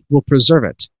his life will preserve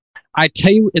it. I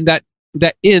tell you, in that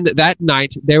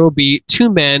night there will be two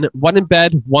men, one in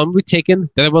bed, one will be taken,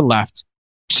 the other one left.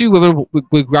 Two women will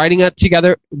be riding out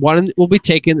together, one will be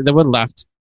taken, the other one left.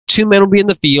 Two men will be in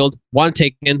the field, one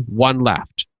taken, one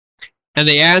left. And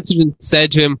they answered and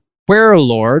said to him, where, O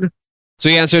Lord? So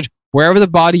he answered, wherever the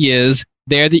body is,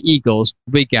 there the eagles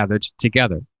will be gathered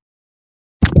together.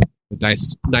 A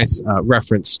nice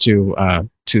reference to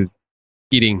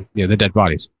eating the dead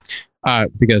bodies,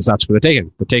 because that's where they're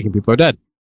taken. The taken people are dead.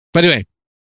 But anyway,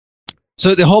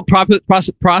 so the whole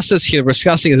process here we're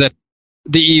discussing is that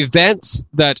the events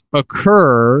that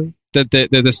occur,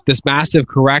 this massive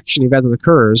correction event that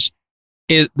occurs,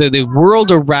 is the world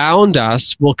around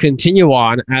us will continue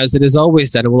on as it has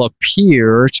always done. It will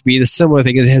appear to be the similar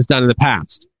thing it has done in the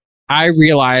past. I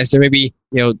realize there may be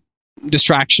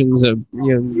distractions of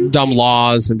dumb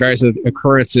laws and various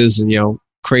occurrences and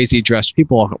crazy dressed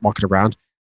people walking around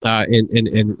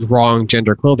in wrong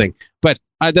gender clothing. But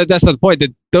that's not the point.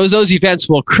 That those events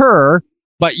will occur,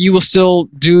 but you will still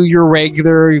do your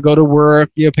regular. You go to work,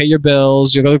 pay your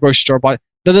bills, you go to the grocery store. But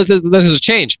there's a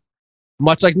change,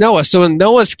 much like Noah. So in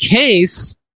Noah's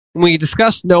case, when we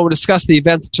discussed Noah, discussed the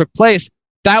events that took place,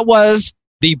 that was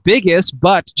the biggest,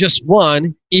 but just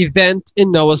one event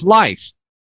in Noah's life,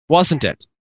 wasn't it?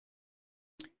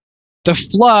 The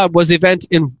flood was an event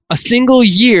in a single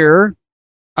year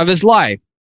of his life.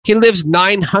 He lives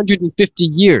 950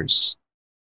 years.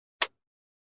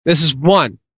 This is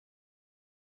one.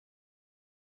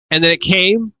 And then it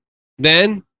came,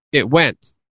 then it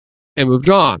went, and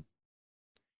moved on.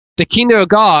 The kingdom of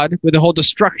God, with the whole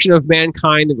destruction of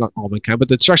mankind, not all mankind, but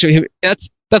the destruction of him, that's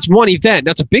one event.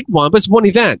 That's a big one, but it's one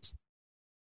event.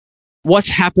 What's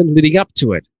happened leading up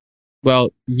to it? Well,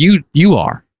 you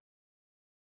are.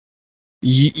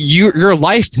 Your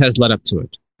life has led up to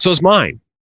it. So is mine.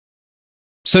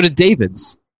 So did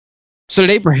David's. So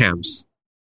did Abraham's.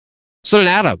 So did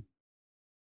Adam.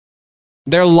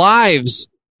 Their lives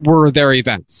were their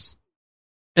events.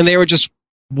 And they were just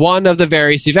one of the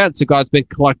various events that God's been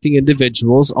collecting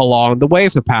individuals along the way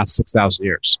for the past 6,000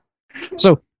 years.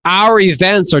 So our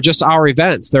events are just our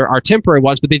events. They're our temporary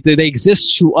ones, but they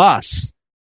exist to us.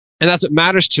 And that's what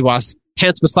matters to us.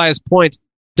 Hence Messiah's point,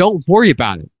 don't worry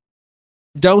about it.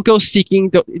 Don't go seeking,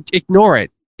 don't ignore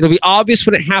it. It'll be obvious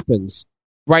when it happens.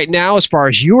 Right now, as far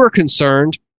as you are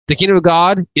concerned, the kingdom of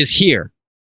God is here.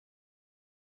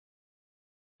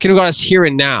 The kingdom of God is here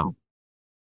and now.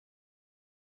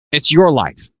 It's your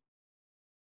life.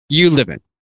 You live it.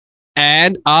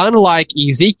 And unlike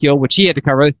Ezekiel, which he had to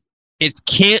cover, It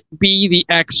can't be the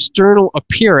external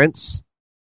appearance.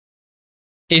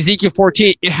 Ezekiel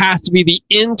 14, it has to be the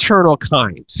internal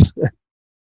kind.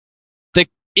 The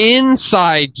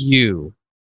inside you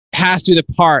has to be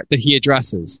the part that he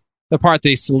addresses, the part that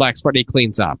he selects, part that he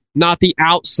cleans up, not the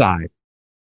outside.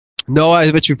 Noah, as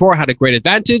I mentioned before, had a great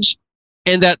advantage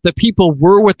in that the people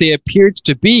were what they appeared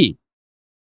to be.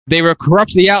 They were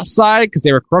corrupt to the outside because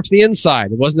they were corrupt to the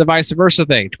inside. It wasn't a vice versa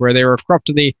thing, where they were corrupt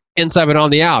to the inside but on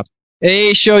the out.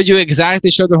 They showed you exactly,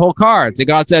 showed their whole cards. And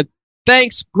God said,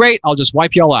 thanks, great, I'll just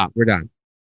wipe you all out. We're done.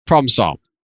 Problem solved.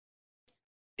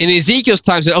 In Ezekiel's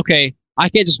time, said, okay, I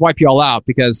can't just wipe you all out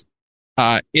because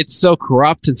it's so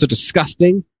corrupt and so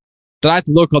disgusting that I have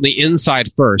to look on the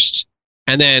inside first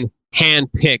and then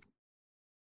hand pick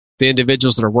the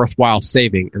individuals that are worthwhile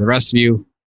saving, and the rest of you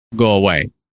go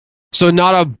away. So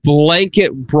not a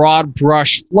blanket, broad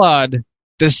brush flood.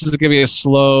 This is going to be a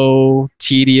slow,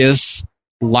 tedious,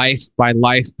 life by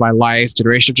life by life,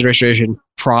 generation to generation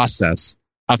process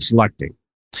of selecting,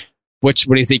 which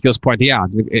when Ezekiel's pointing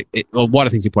out, well, one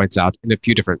of the things he points out in a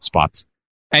few different spots.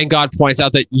 And God points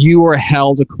out that you are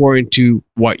held according to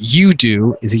what you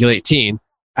do, Ezekiel 18,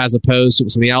 as opposed to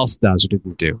what somebody else does or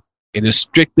didn't do. It is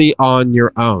strictly on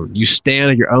your own. You stand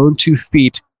on your own 2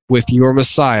 feet with your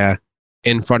Messiah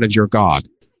in front of your God.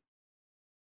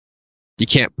 You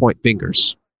can't point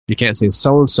fingers. You can't say,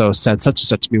 so-and-so said such and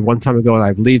such to me one time ago and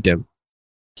I believed him.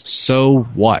 So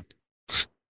what?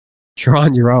 You're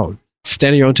on your own.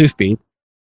 Stand on your own 2 feet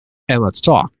and let's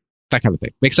talk. That kind of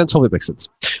thing. Makes sense? Hopefully it makes sense.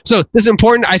 So this is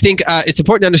important. I think it's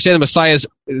important to understand the Messiah's,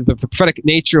 the prophetic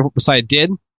nature of what Messiah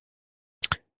did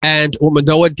and what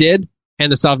Noah did and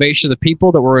the salvation of the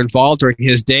people that were involved during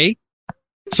his day.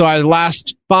 So the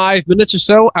last 5 minutes or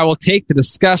so, I will take to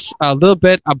discuss a little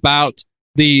bit about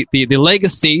the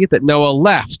legacy that Noah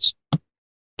left.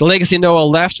 The legacy Noah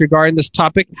left regarding this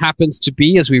topic happens to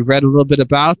be, as we read a little bit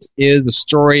about, is the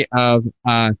story of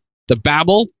the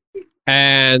Babel,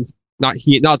 and not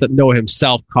that Noah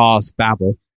himself caused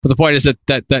Babel, but the point is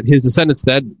that his descendants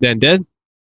then did.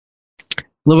 A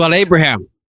little about Abraham.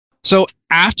 So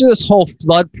after this whole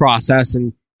flood process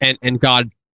and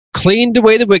God cleaned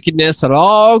away the wickedness, said,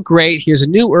 "Oh, great! Here's a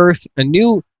new earth, a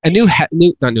new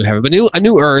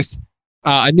earth,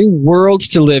 a new world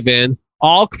to live in,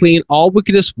 all clean, all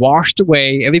wickedness washed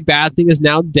away. Every bad thing is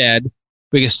now dead.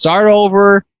 We can start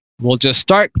over. We'll just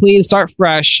start clean, start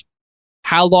fresh."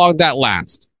 How long that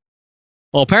last?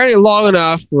 Well, apparently long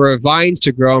enough for vines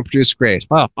to grow and produce grapes.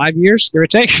 Wow, 5 years, give or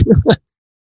take.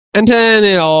 And then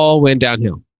it all went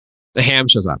downhill. The Ham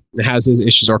shows up. It has his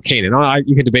issues, or Canaan.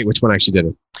 You can debate which one actually did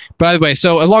it. By the way,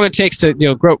 so as long as it takes to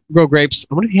grow grapes,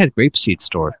 I wonder if he had grape seed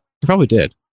stored. He probably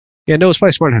did. Yeah, no, it's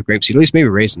probably smart to have grape seed. At least maybe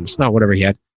raisins, not whatever he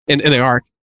had in the ark.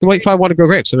 He might probably want to grow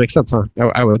grapes. That makes sense, huh?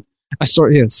 I would. I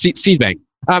store seed bank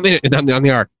on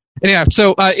the ark. Anyhow,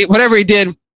 so whatever he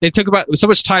did, it took about so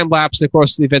much time lapse, and of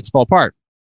course the events fall apart,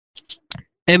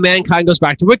 and mankind goes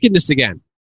back to wickedness again.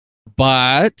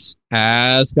 But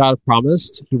as God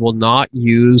promised, he will not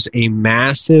use a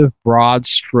massive broad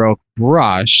stroke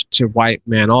brush to wipe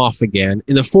man off again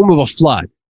in the form of a flood.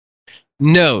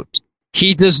 Note,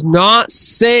 he does not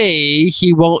say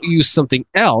he won't use something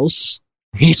else.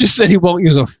 He just said he won't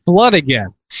use a flood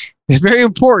again. It's very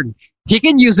important. He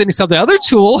can use some other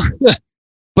tool,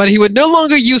 but he would no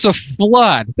longer use a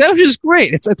flood. That was just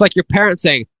great. It's like your parents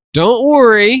saying, "Don't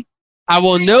worry, I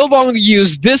will no longer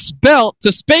use this belt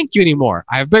to spank you anymore.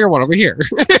 I have a bigger one over here."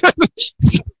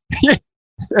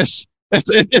 It's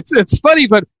funny,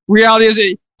 but reality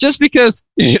is just because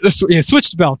you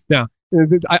switched belts now.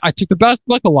 I took the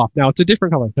buckle off. Now it's a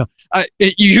different color. No,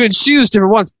 you can choose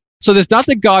different ones. So there's not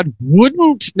that God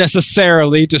wouldn't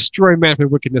necessarily destroy man for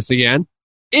wickedness again.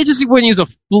 It just he wouldn't use a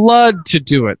flood to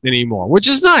do it anymore, which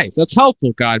is nice. That's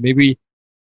helpful. God, maybe.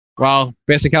 Well,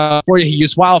 based in California, he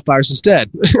used wildfires instead.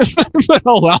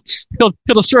 Oh well, he'll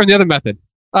destroy the other method.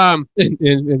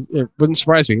 It wouldn't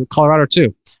surprise me. Colorado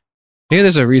too. Maybe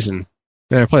there's a reason.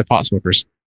 Yeah, probably pot smokers.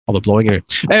 All the blowing in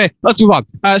it. Anyway, let's move on.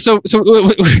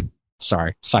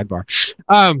 Sorry, sidebar.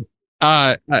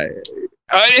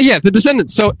 The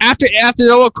descendants. So after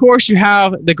Noah, of course, you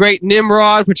have the great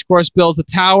Nimrod, which of course builds a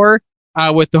tower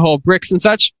with the whole bricks and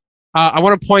such. I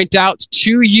want to point out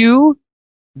to you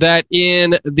that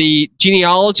in the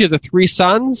genealogy of the 3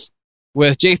 sons,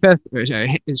 with Japheth,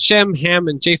 Shem, Ham,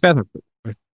 and Japheth,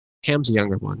 Ham's the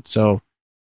younger one. So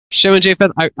Shem and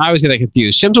Japheth, I always get that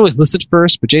confused. Shem's always listed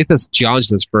first, but Japheth's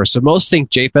genealogy is first. So most think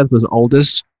Japheth was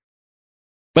oldest,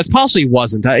 but possibly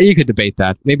wasn't. You could debate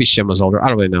that. Maybe Shem was older. I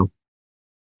don't really know.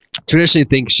 Traditionally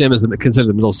think Shem is considered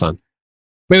the middle son.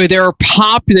 But anyway, they are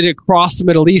populated across the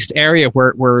Middle East area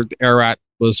where they're at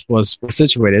was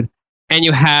situated. And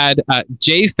you had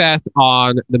Japheth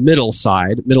on the middle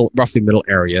side, roughly middle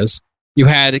areas. You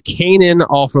had Canaan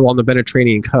all along the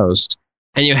Mediterranean coast,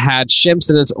 and you had Shem's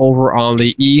descendants over on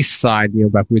the east side.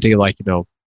 But we think like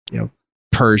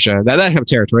Persia, that kind of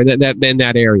territory, that in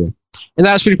that area. And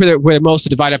that's pretty where most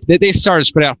divided up. They started to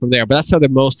spread out from there, but that's how they're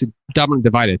most dominantly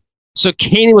divided. So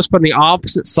Canaan was put on the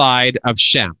opposite side of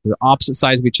Shem, the opposite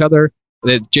sides of each other.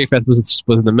 Japheth was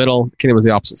in the middle. Canaan was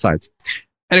the opposite sides.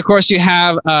 And of course, you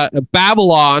have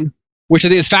Babylon, which I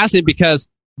think is fascinating because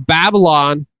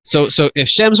Babylon. So if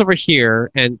Shem's over here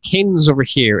and Canaan's over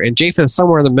here and Japheth is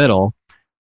somewhere in the middle,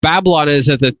 Babylon is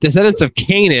that the descendants of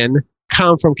Canaan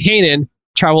come from Canaan,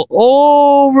 travel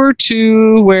over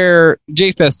to where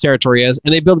Japheth's territory is,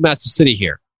 and they build a massive city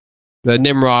here. The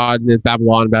Nimrod, the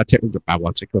Babylon, Babel.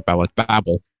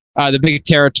 The big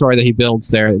territory that he builds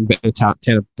there in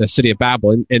the city of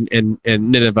Babel and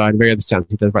Nineveh and various other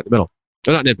towns. He does right in the middle.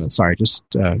 Oh, not Nineveh, sorry. Is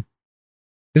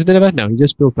it Nineveh? No, he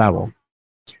just built Babel.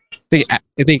 I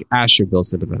think Asher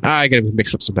builds Nineveh. I get it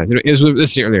mixed up sometimes. It was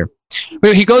this earlier.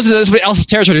 But he goes to somebody else's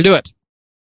territory to do it.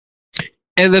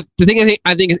 And the thing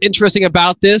I think is interesting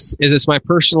about this is, it's my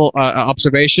personal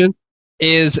observation,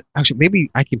 is actually, maybe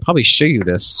I can probably show you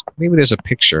this. Maybe there's a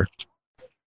picture.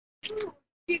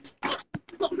 I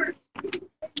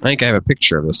think I have a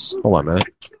picture of this. Hold on a minute.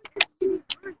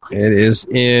 It is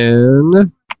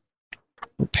in...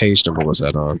 What page number was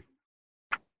that on?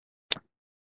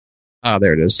 Ah,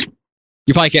 there it is.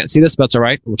 You probably can't see this, but that's all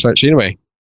right. We'll try it to show you anyway.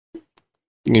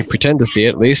 You can pretend to see it,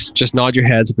 at least. Just nod your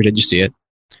heads and pretend you see it.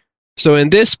 So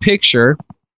in this picture,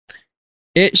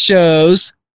 it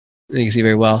shows, I think you can see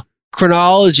very well,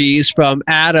 chronologies from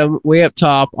Adam way up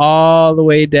top all the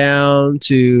way down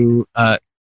to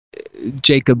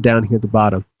Jacob down here at the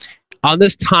bottom. On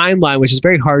this timeline, which is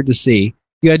very hard to see,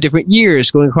 you had different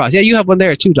years going across. Yeah, you have one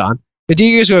there too, Don. The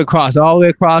years go across, all the way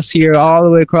across here, all the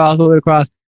way across, all the way across.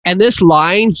 And this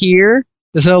line here,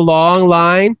 this is a long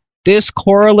line, this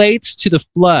correlates to the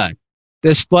flood.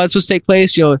 This flood supposed to take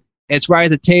place, it's right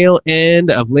at the tail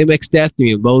end of Lamech's death.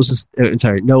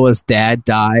 Noah's dad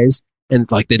dies, and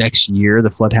like the next year, the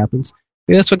flood happens.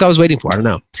 Maybe that's what God was waiting for. I don't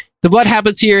know. The flood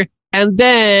happens here, and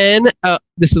then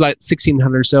this is about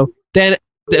 1600 or so. Then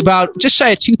about just shy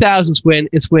of 2000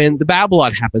 is when the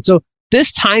Babylon happened. So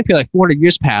this time period, like 400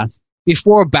 years passed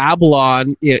before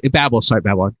Babylon.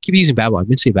 Babylon. Keep using Babylon. I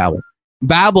didn't say Babel.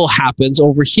 Babel happens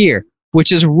over here,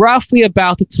 which is roughly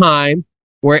about the time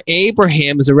where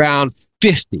Abraham is around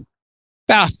 50.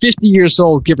 About 50 years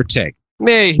old, give or take.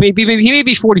 Maybe he may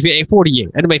be 48.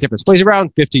 It doesn't make a difference. But he's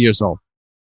around 50 years old.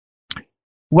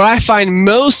 What I find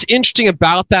most interesting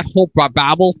about that whole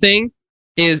Babel thing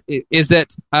is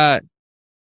that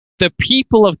the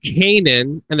people of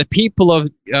Canaan and the people of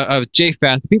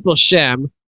Japheth, the people of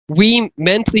Shem, we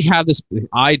mentally have this.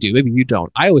 I do. Maybe you don't.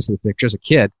 I always see the picture as a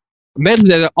kid. Mentally,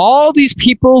 that all these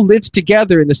people lived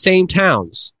together in the same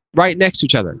towns, right next to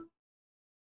each other,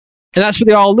 and that's where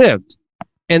they all lived.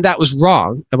 And that was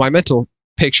wrong, and my mental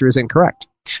picture is incorrect,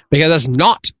 because that's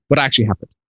not what actually happened.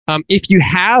 If you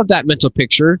have that mental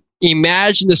picture,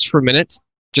 imagine this for a minute.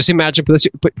 Just imagine,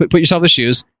 put yourself in the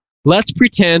shoes. Let's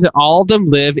pretend that all of them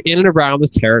live in and around the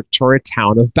territory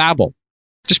town of Babel.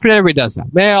 Just pretend everybody does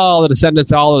that. All the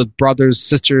descendants, all the brothers,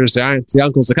 sisters, the aunts, the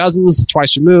uncles, the cousins,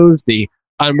 twice removed, the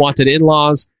unwanted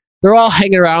in-laws, they're all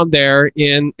hanging around there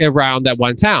around that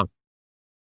one town.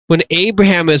 When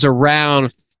Abraham is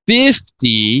around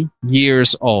 50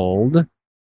 years old,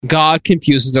 God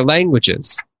confuses their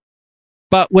languages.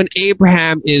 But when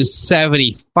Abraham is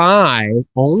 75,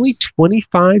 only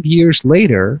 25 years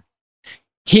later,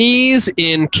 he's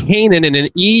in Canaan and in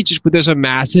Egypt, where there's a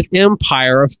massive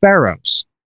empire of pharaohs.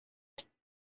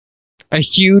 A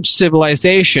huge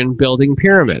civilization building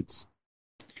pyramids.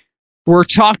 We're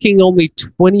talking only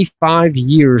 25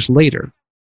 years later.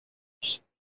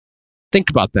 Think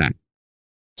about that.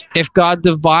 If God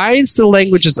divides the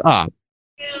languages up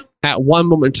at one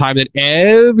moment in time, that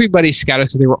everybody scatters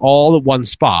because they were all at one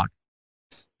spot,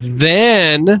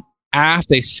 then after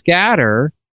they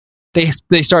scatter, they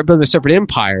start building separate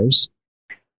empires.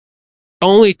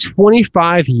 Only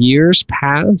 25 years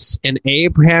pass, and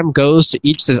Abraham goes to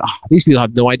each, says, these people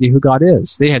have no idea who God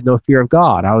is. They had no fear of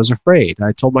God. I was afraid.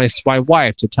 I told my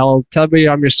wife to tell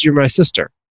everybody you're my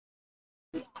sister.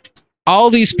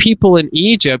 All these people in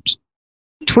Egypt,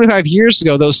 25 years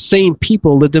ago, those same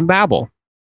people lived in Babel.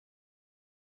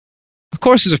 Of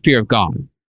course, there's a fear of God.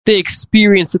 They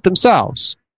experienced it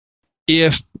themselves,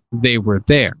 if they were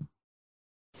there.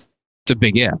 It's a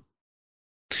big if.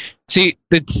 See,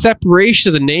 the separation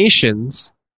of the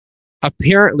nations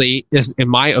apparently is, in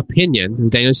my opinion, this is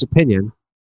Daniel's opinion,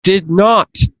 did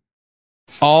not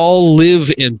all live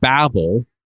in Babel,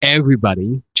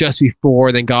 everybody, just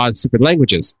before then God separated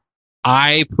languages.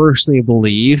 I personally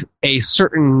believe a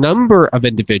certain number of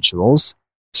individuals,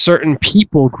 certain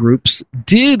people groups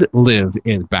did live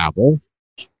in Babel,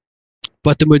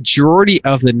 but the majority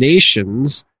of the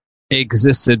nations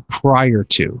existed prior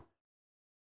to.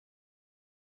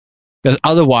 Because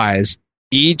otherwise,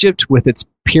 Egypt, with its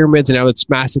pyramids and its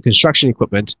massive construction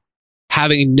equipment,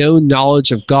 having no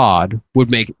knowledge of God would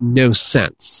make no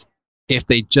sense if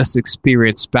they just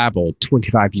experienced Babel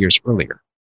 25 years earlier.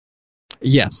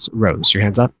 Yes, Rose, your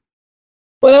hand's up.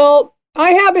 Well,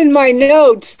 I have in my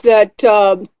notes that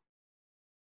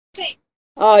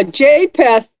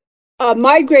Japheth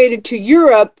migrated to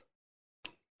Europe.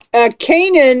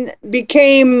 Canaan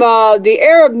became the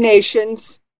Arab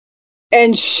nations,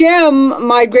 and Shem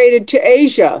migrated to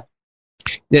Asia.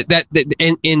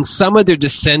 In some of their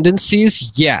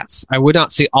descendancies, yes. I would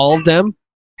not say all of them,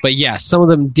 but yes, some of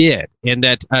them did. And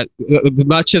that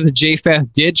much of the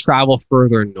Japheth did travel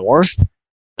further north.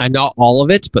 And not all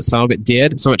of it, but some of it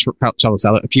did. Some of it traveled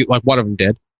south. A few, like one of them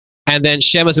did. And then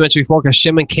Shem, as I mentioned before, because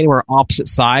Shem and Canaan were opposite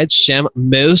sides, Shem,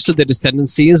 most of the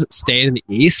descendancies stayed in the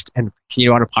east and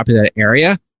continued on to populate that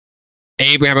area.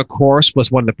 Abraham, of course,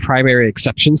 was one of the primary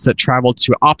exceptions that traveled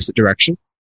to opposite direction.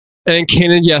 And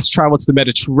Canaan, yes, traveled to the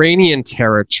Mediterranean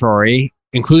territory,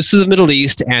 inclusive of the Middle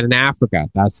East and in Africa.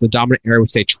 That's the dominant area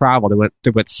which they traveled.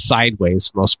 They went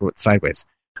sideways. Most of them went sideways.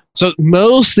 So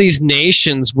most of these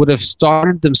nations would have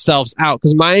started themselves out,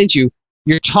 because mind you,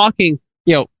 you're talking,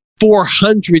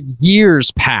 400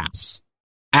 years pass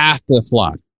after the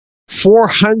flood.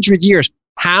 400 years.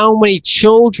 How many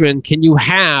children can you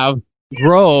have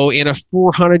grow in a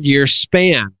 400-year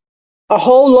span? A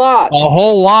whole lot. A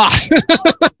whole lot.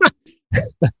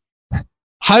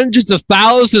 Hundreds of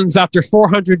thousands after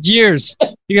 400 years.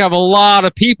 You have a lot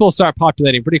of people start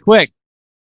populating pretty quick.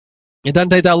 It doesn't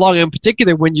take that long. In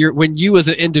particular, when you as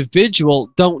an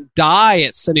individual don't die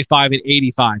at 75 and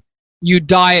 85, you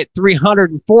die at 300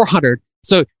 and 400.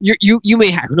 So you may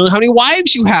have, I don't know how many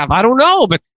wives you have. I don't know,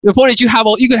 but the point is you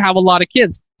could have a lot of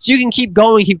kids. So you can keep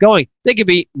going. They could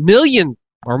be million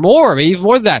or more, maybe even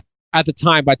more than that at the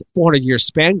time, by the 400-year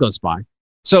span goes by.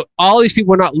 So all these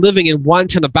people are not living in one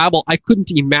ton of Babel. I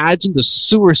couldn't imagine the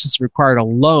sewer system required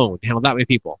alone to handle that many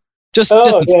people. Just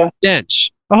the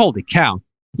stench. Oh, holy cow.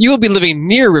 You would be living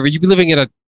near a river. You'd be living in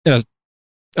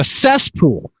a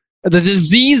cesspool. The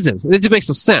diseases. It just makes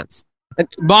no sense. And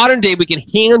modern day, we can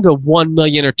handle 1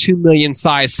 million or 2 million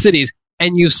size cities,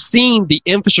 and you've seen the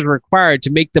infrastructure required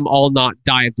to make them all not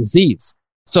die of disease.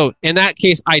 So in that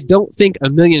case, I don't think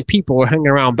 1 million people are hanging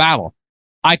around Babel.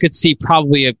 I could see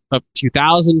probably a few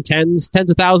thousand, tens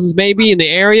of thousands maybe in the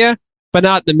area, but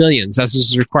not the millions. That's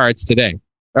just required today.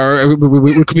 Or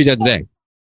we could be done today.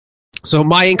 So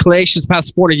my inclinations the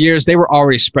past 40 years, they were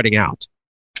already spreading out.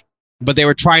 But they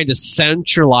were trying to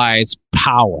centralize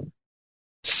power.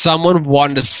 Someone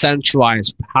wanted to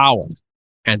centralize power,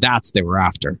 and that's what they were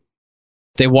after.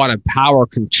 They wanted power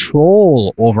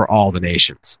control over all the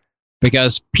nations,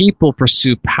 because people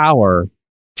pursue power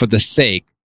for the sake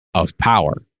of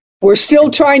power. We're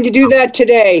still trying to do that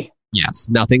today. Yes,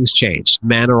 nothing's changed.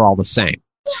 Men are all the same.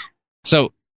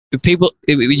 So people,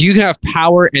 you can have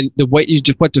power, and what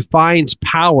defines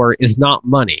power is not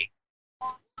money.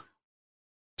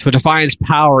 What defines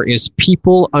power is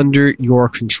people under your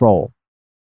control.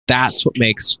 That's what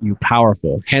makes you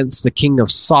powerful. Hence, the king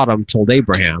of Sodom told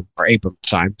Abraham, or Abram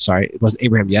time, sorry, it wasn't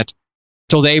Abraham yet,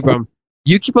 told Abram,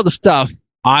 you keep all the stuff,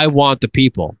 I want the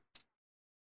people.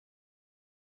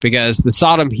 Because the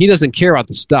Sodom, he doesn't care about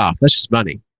the stuff. That's just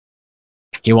money.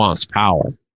 He wants power.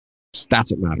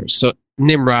 That's what matters. So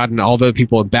Nimrod and all the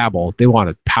people in Babel, they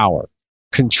wanted power.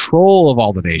 Control of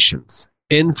all the nations.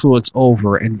 Influence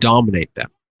over and dominate them.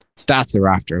 That's what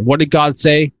they're after. What did God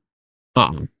say?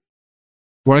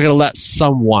 We're not going to let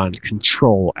someone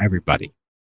control everybody.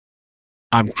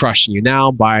 I'm crushing you now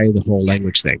by the whole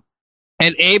language thing.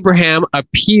 And Abraham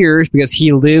appears because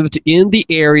he lived in the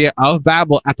area of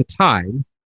Babel at the time.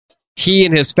 He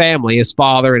and his family, his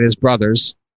father and his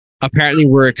brothers, apparently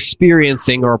were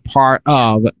experiencing or part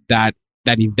of that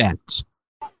event,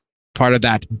 part of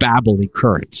that Babel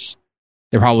occurrence.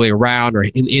 They're probably around or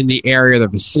in the area, the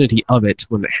vicinity of it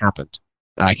when it happened.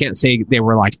 I can't say they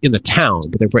were like in the town,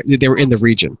 but they were in the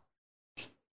region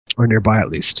or nearby at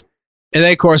least. And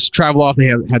they, of course, travel off. They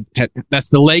had that's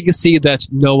the legacy that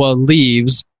Noah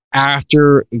leaves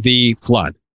after the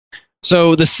flood.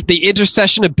 So the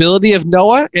intercession ability of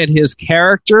Noah and his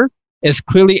character is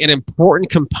clearly an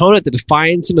important component that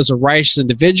defines him as a righteous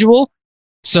individual.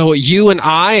 So you and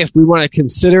I, if we want to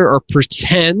consider or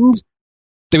pretend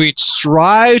that we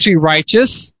strive to be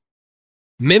righteous,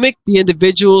 mimic the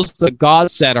individuals that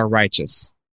God said are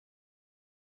righteous.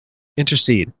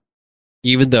 Intercede,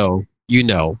 even though you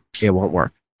know it won't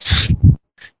work.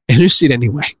 Intercede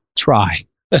anyway. Try.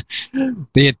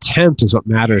 The attempt is what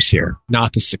matters here,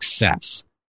 not the success.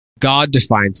 God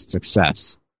defines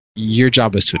success. Your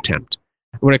job is to attempt.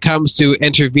 When it comes to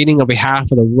intervening on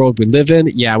behalf of the world we live in,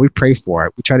 yeah, we pray for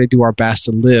it. We try to do our best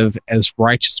to live as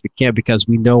righteous as we can because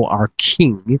we know our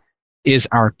King is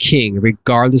our King,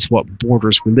 regardless of what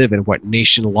borders we live in, what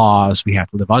nation laws we have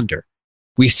to live under.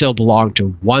 We still belong to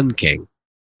one King.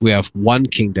 We have one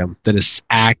kingdom that is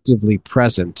actively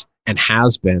present and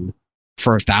has been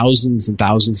for thousands and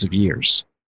thousands of years,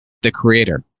 the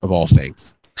creator of all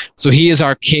things. So he is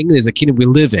our King, and is a kingdom we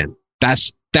live in.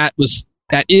 That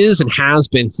is and has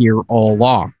been here all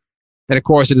along. And of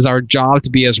course, it is our job to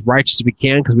be as righteous as we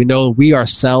can because we know we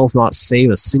ourselves not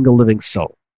save a single living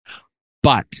soul.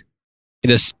 But it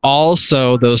is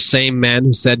also those same men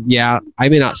who said, yeah, I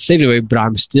may not save anybody, but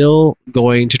I'm still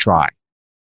going to try.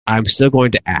 I'm still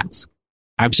going to ask.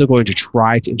 I'm still going to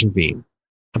try to intervene.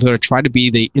 I'm going to try to be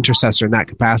the intercessor in that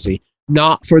capacity,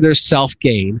 not for their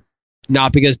self-gain,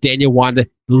 not because Daniel wanted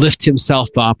to lift himself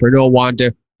up or Noah wanted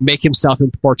to make himself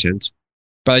important,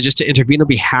 but just to intervene on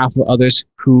behalf of others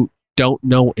who don't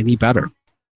know any better,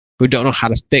 who don't know how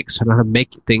to fix, who don't know how to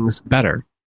make things better.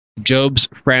 Job's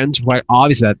friends were quite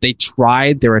obvious that they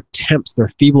tried their attempts,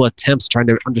 their feeble attempts, trying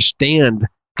to understand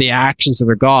the actions of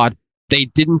their God. They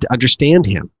didn't understand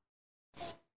him.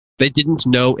 They didn't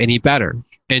know any better.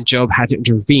 And Job had to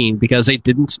intervene because they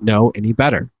didn't know any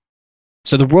better.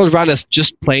 So the world around us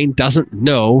just plain doesn't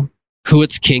know who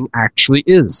its king actually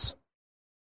is.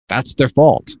 That's their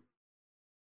fault.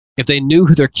 If they knew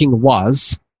who their king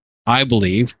was, I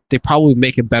believe, they probably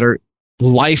make a better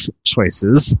life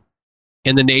choices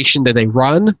in the nation that they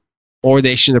run or the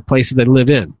nation or places they live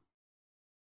in.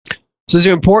 So these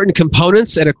are important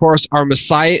components, and of course, our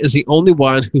Messiah is the only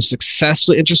one who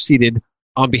successfully interceded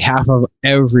on behalf of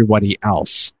everybody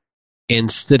else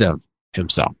instead of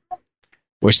himself,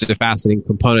 which is a fascinating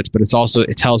component, but it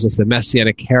tells us the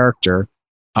messianic character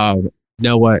of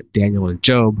Noah, Daniel, and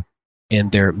Job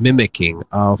and their mimicking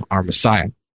of our Messiah.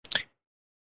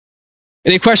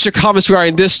 Any questions or comments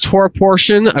regarding this Torah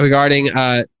portion, regarding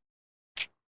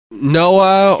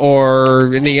Noah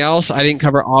or anything else? I didn't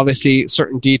cover, obviously,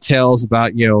 certain details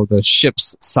about, the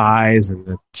ship's size,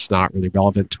 and it's not really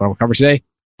relevant to what we'll cover today.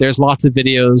 There's lots of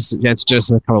videos. It's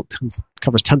just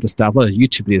covers tons of stuff. A lot of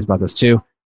YouTube videos about this too,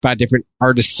 about different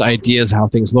artists' ideas, how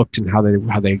things looked and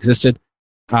how they existed.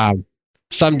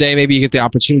 Someday, maybe you get the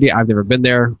opportunity. I've never been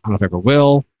there. I don't know if I ever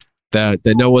will.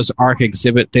 The Noah's Ark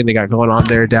exhibit thing they got going on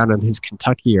there down in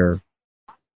Kentucky. I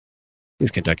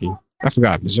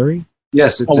forgot. Missouri?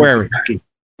 Yes, it's where? Kentucky.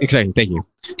 Exactly. Thank you.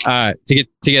 To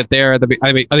get there, I think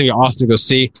it'd be awesome to go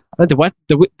see. I think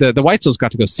the Whitesels got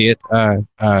to go see it.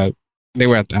 They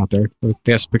were out there.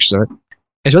 They have some pictures of it.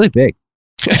 It's really big.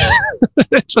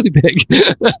 It's really big.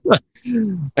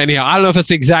 Anyhow, I don't know if it's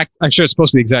the exact. I'm sure it's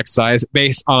supposed to be the exact size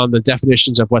based on the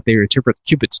definitions of what they interpret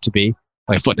cubits to be,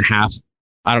 like 1.5 feet.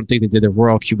 I don't think they did a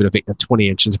royal cubit of 20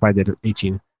 inches. If I did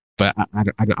 18, but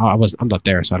I'm not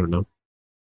there, so I don't know.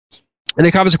 Any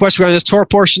comments or questions regarding this Torah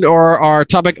portion or our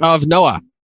topic of Noah?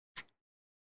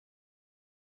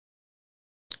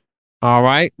 All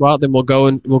right. Well, then we'll go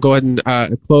ahead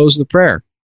and close the prayer.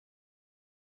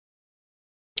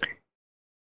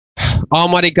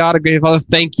 Almighty God, our great Father,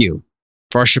 thank you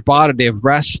for our Shabbat, a day of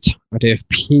rest, a day of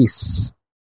peace,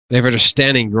 a day of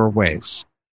understanding your ways.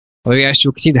 Father, we ask you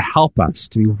to continue to help us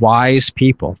to be wise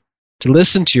people, to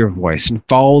listen to your voice and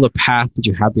follow the path that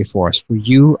you have before us, for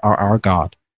you are our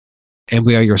God, and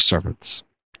we are your servants.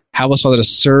 Help us, Father, to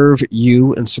serve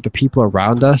you and serve the people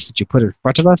around us that you put in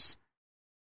front of us,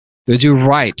 to do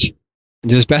right and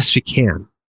do as best we can.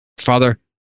 Father,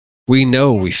 we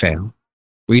know we fail.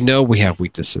 We know we have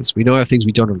weaknesses. We know we have things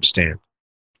we don't understand.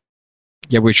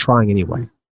 Yet we're trying anyway.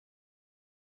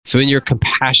 So in your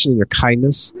compassion and your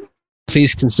kindness,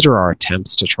 please consider our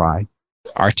attempts to try,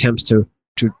 our attempts to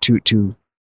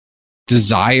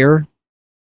desire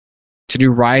to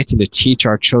do right and to teach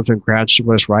our children and grandchildren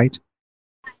what is right.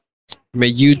 May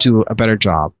you do a better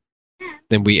job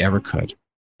than we ever could.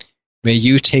 May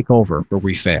you take over where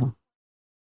we fail.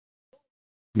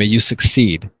 May you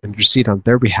succeed and intercede on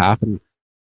their behalf and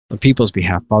on people's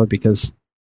behalf, Father, because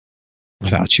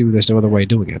without you, there's no other way of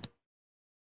doing it.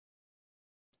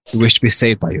 We wish to be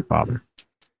saved by you, Father.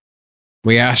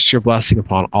 We ask your blessing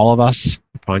upon all of us,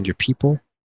 upon your people,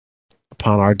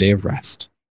 upon our day of rest.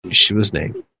 In Yeshua's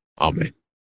name, amen.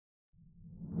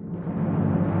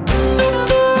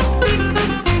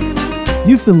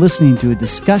 You've been listening to a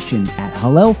discussion at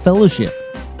Hallel Fellowship.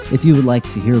 If you would like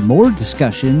to hear more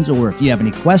discussions or if you have any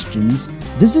questions,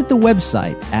 visit the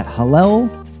website at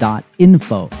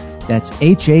hallel.info. That's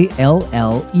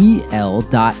HALLEL.info.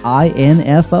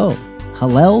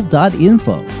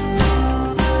 Hallel.info.